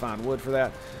need 10 fine wood for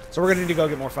that. So, we're going to need to go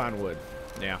get more fine wood.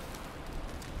 Yeah.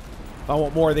 If I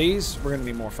want more of these, we're going to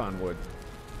need more fine wood.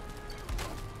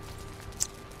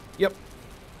 Yep.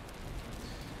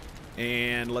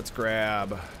 And let's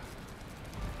grab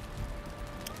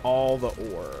all the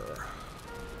ore.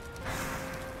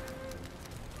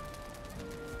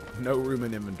 No room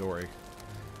in inventory.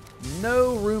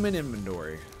 No room in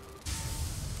inventory.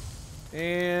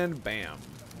 And bam.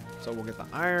 So we'll get the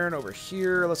iron over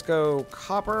here. Let's go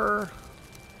copper.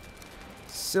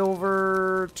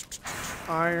 Silver,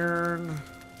 iron,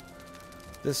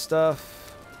 this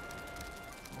stuff.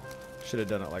 Should have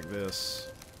done it like this.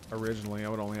 Originally, I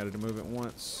would only had to move it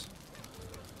once.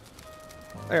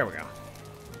 There we go.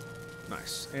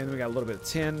 Nice. And we got a little bit of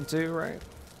tin too, right?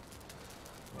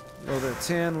 A little bit of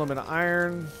tin, a little bit of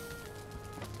iron.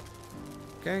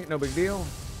 Okay, no big deal.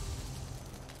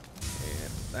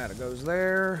 And that goes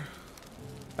there.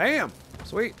 Bam!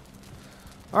 Sweet.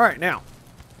 Alright, now.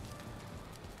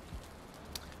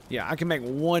 Yeah, I can make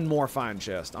one more fine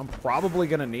chest. I'm probably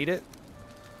going to need it.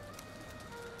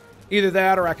 Either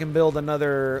that or I can build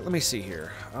another... Let me see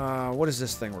here. What does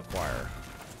this thing require?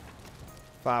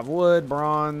 5 wood,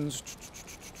 bronze.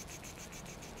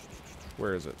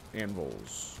 Where is it?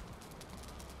 Anvils.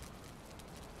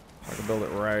 I can build it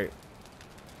right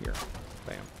here.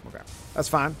 Bam. Okay. That's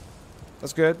fine.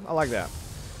 That's good. I like that.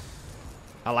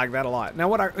 I like that a lot. Now,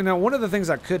 one of the things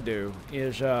I could do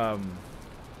is I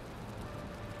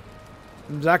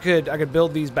could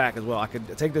build these back as well. I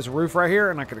could take this roof right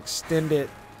here and I could extend it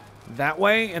that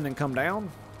way and then come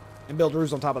down and build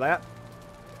roofs on top of that.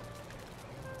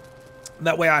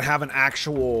 That way I'd have an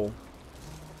actual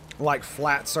like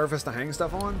flat surface to hang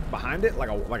stuff on behind it, like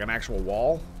an actual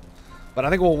wall. But I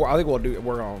think we'll work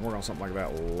on something like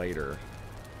that later.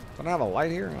 Don't I have a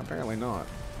light here? Apparently not.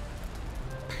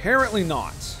 Apparently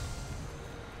not.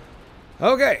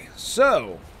 Okay,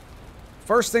 so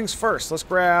first things first, let's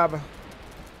grab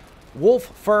wolf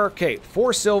fur cape.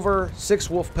 4 silver, 6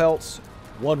 wolf pelts,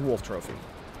 1 wolf trophy.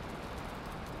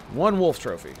 1 wolf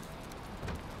trophy.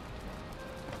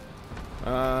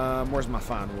 Where's my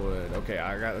fine wood? Okay,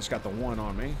 I just got the 1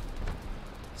 on me.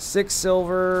 6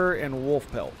 silver and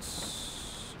wolf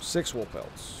pelts. 6 wolf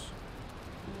pelts.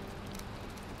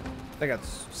 I think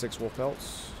that's 6 wolf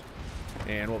pelts.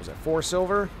 And what was that? 4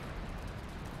 silver.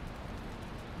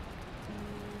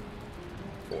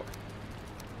 4.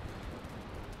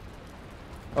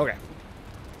 Okay.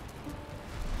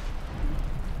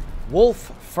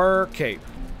 Wolf fur cape.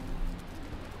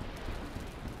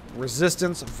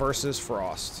 Resistance versus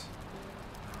frost.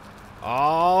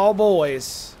 Oh,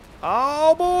 boys.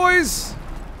 Oh, boys.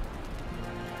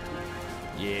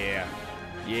 Yeah.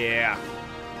 Yeah.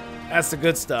 That's the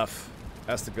good stuff.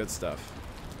 That's the good stuff.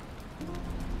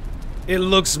 It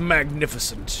looks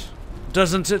magnificent,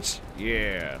 doesn't it?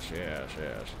 Yes, yes,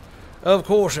 yes. Of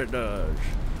course it does.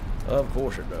 Of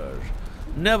course it does.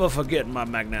 Never forget my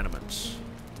magnanimance.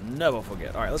 Never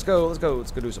forget. All right, let's go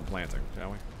do some planting,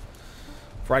 shall we?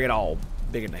 Before I get all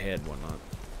big in the head and whatnot.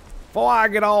 Before I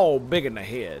get all big in the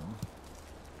head.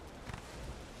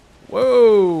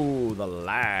 Whoa, the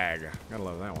lag. Gotta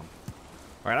love that one.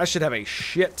 All right, I should have a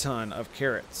shit ton of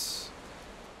carrots.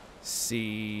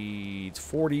 Seeds.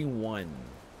 41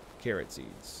 carrot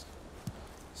seeds.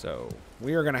 So,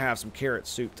 we are going to have some carrot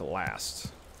soup to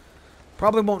last.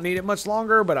 Probably won't need it much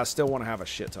longer, but I still want to have a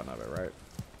shit ton of it, right?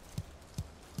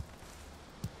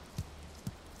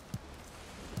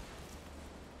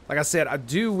 Like I said, I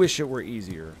do wish it were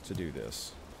easier to do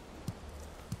this.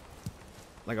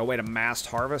 Like a way to mass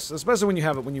harvest, especially when you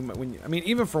have it I mean,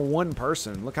 even for one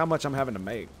person, look how much I'm having to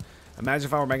make. Imagine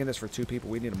if I were making this for 2 people,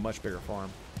 we'd need a much bigger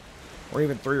farm. Or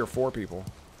even 3 or 4 people.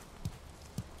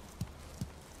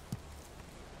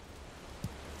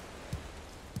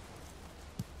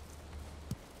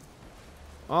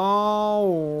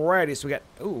 Alrighty, so we got,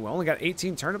 ooh, I only got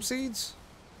 18 turnip seeds?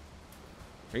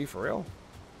 Are you for real?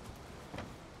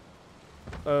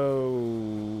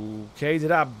 Okay,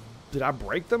 did I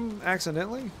break them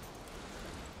accidentally?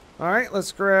 Alright,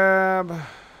 let's grab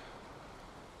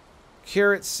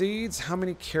carrot seeds. How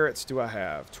many carrots do I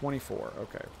have? 24,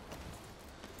 okay.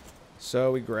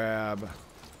 So we grab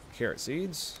carrot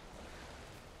seeds.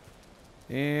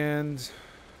 And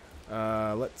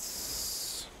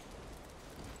let's...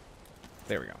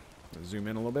 There we go. Let's zoom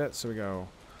in a little bit. So we go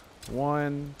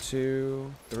 1,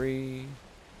 2, 3,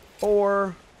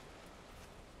 4.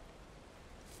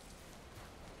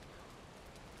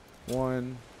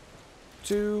 1,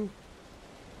 2,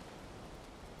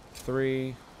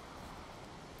 3,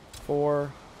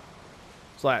 4.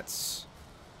 So that's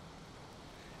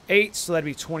 8, so that'd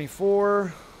be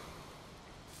 24.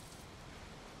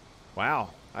 Wow,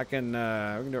 we can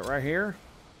do it right here.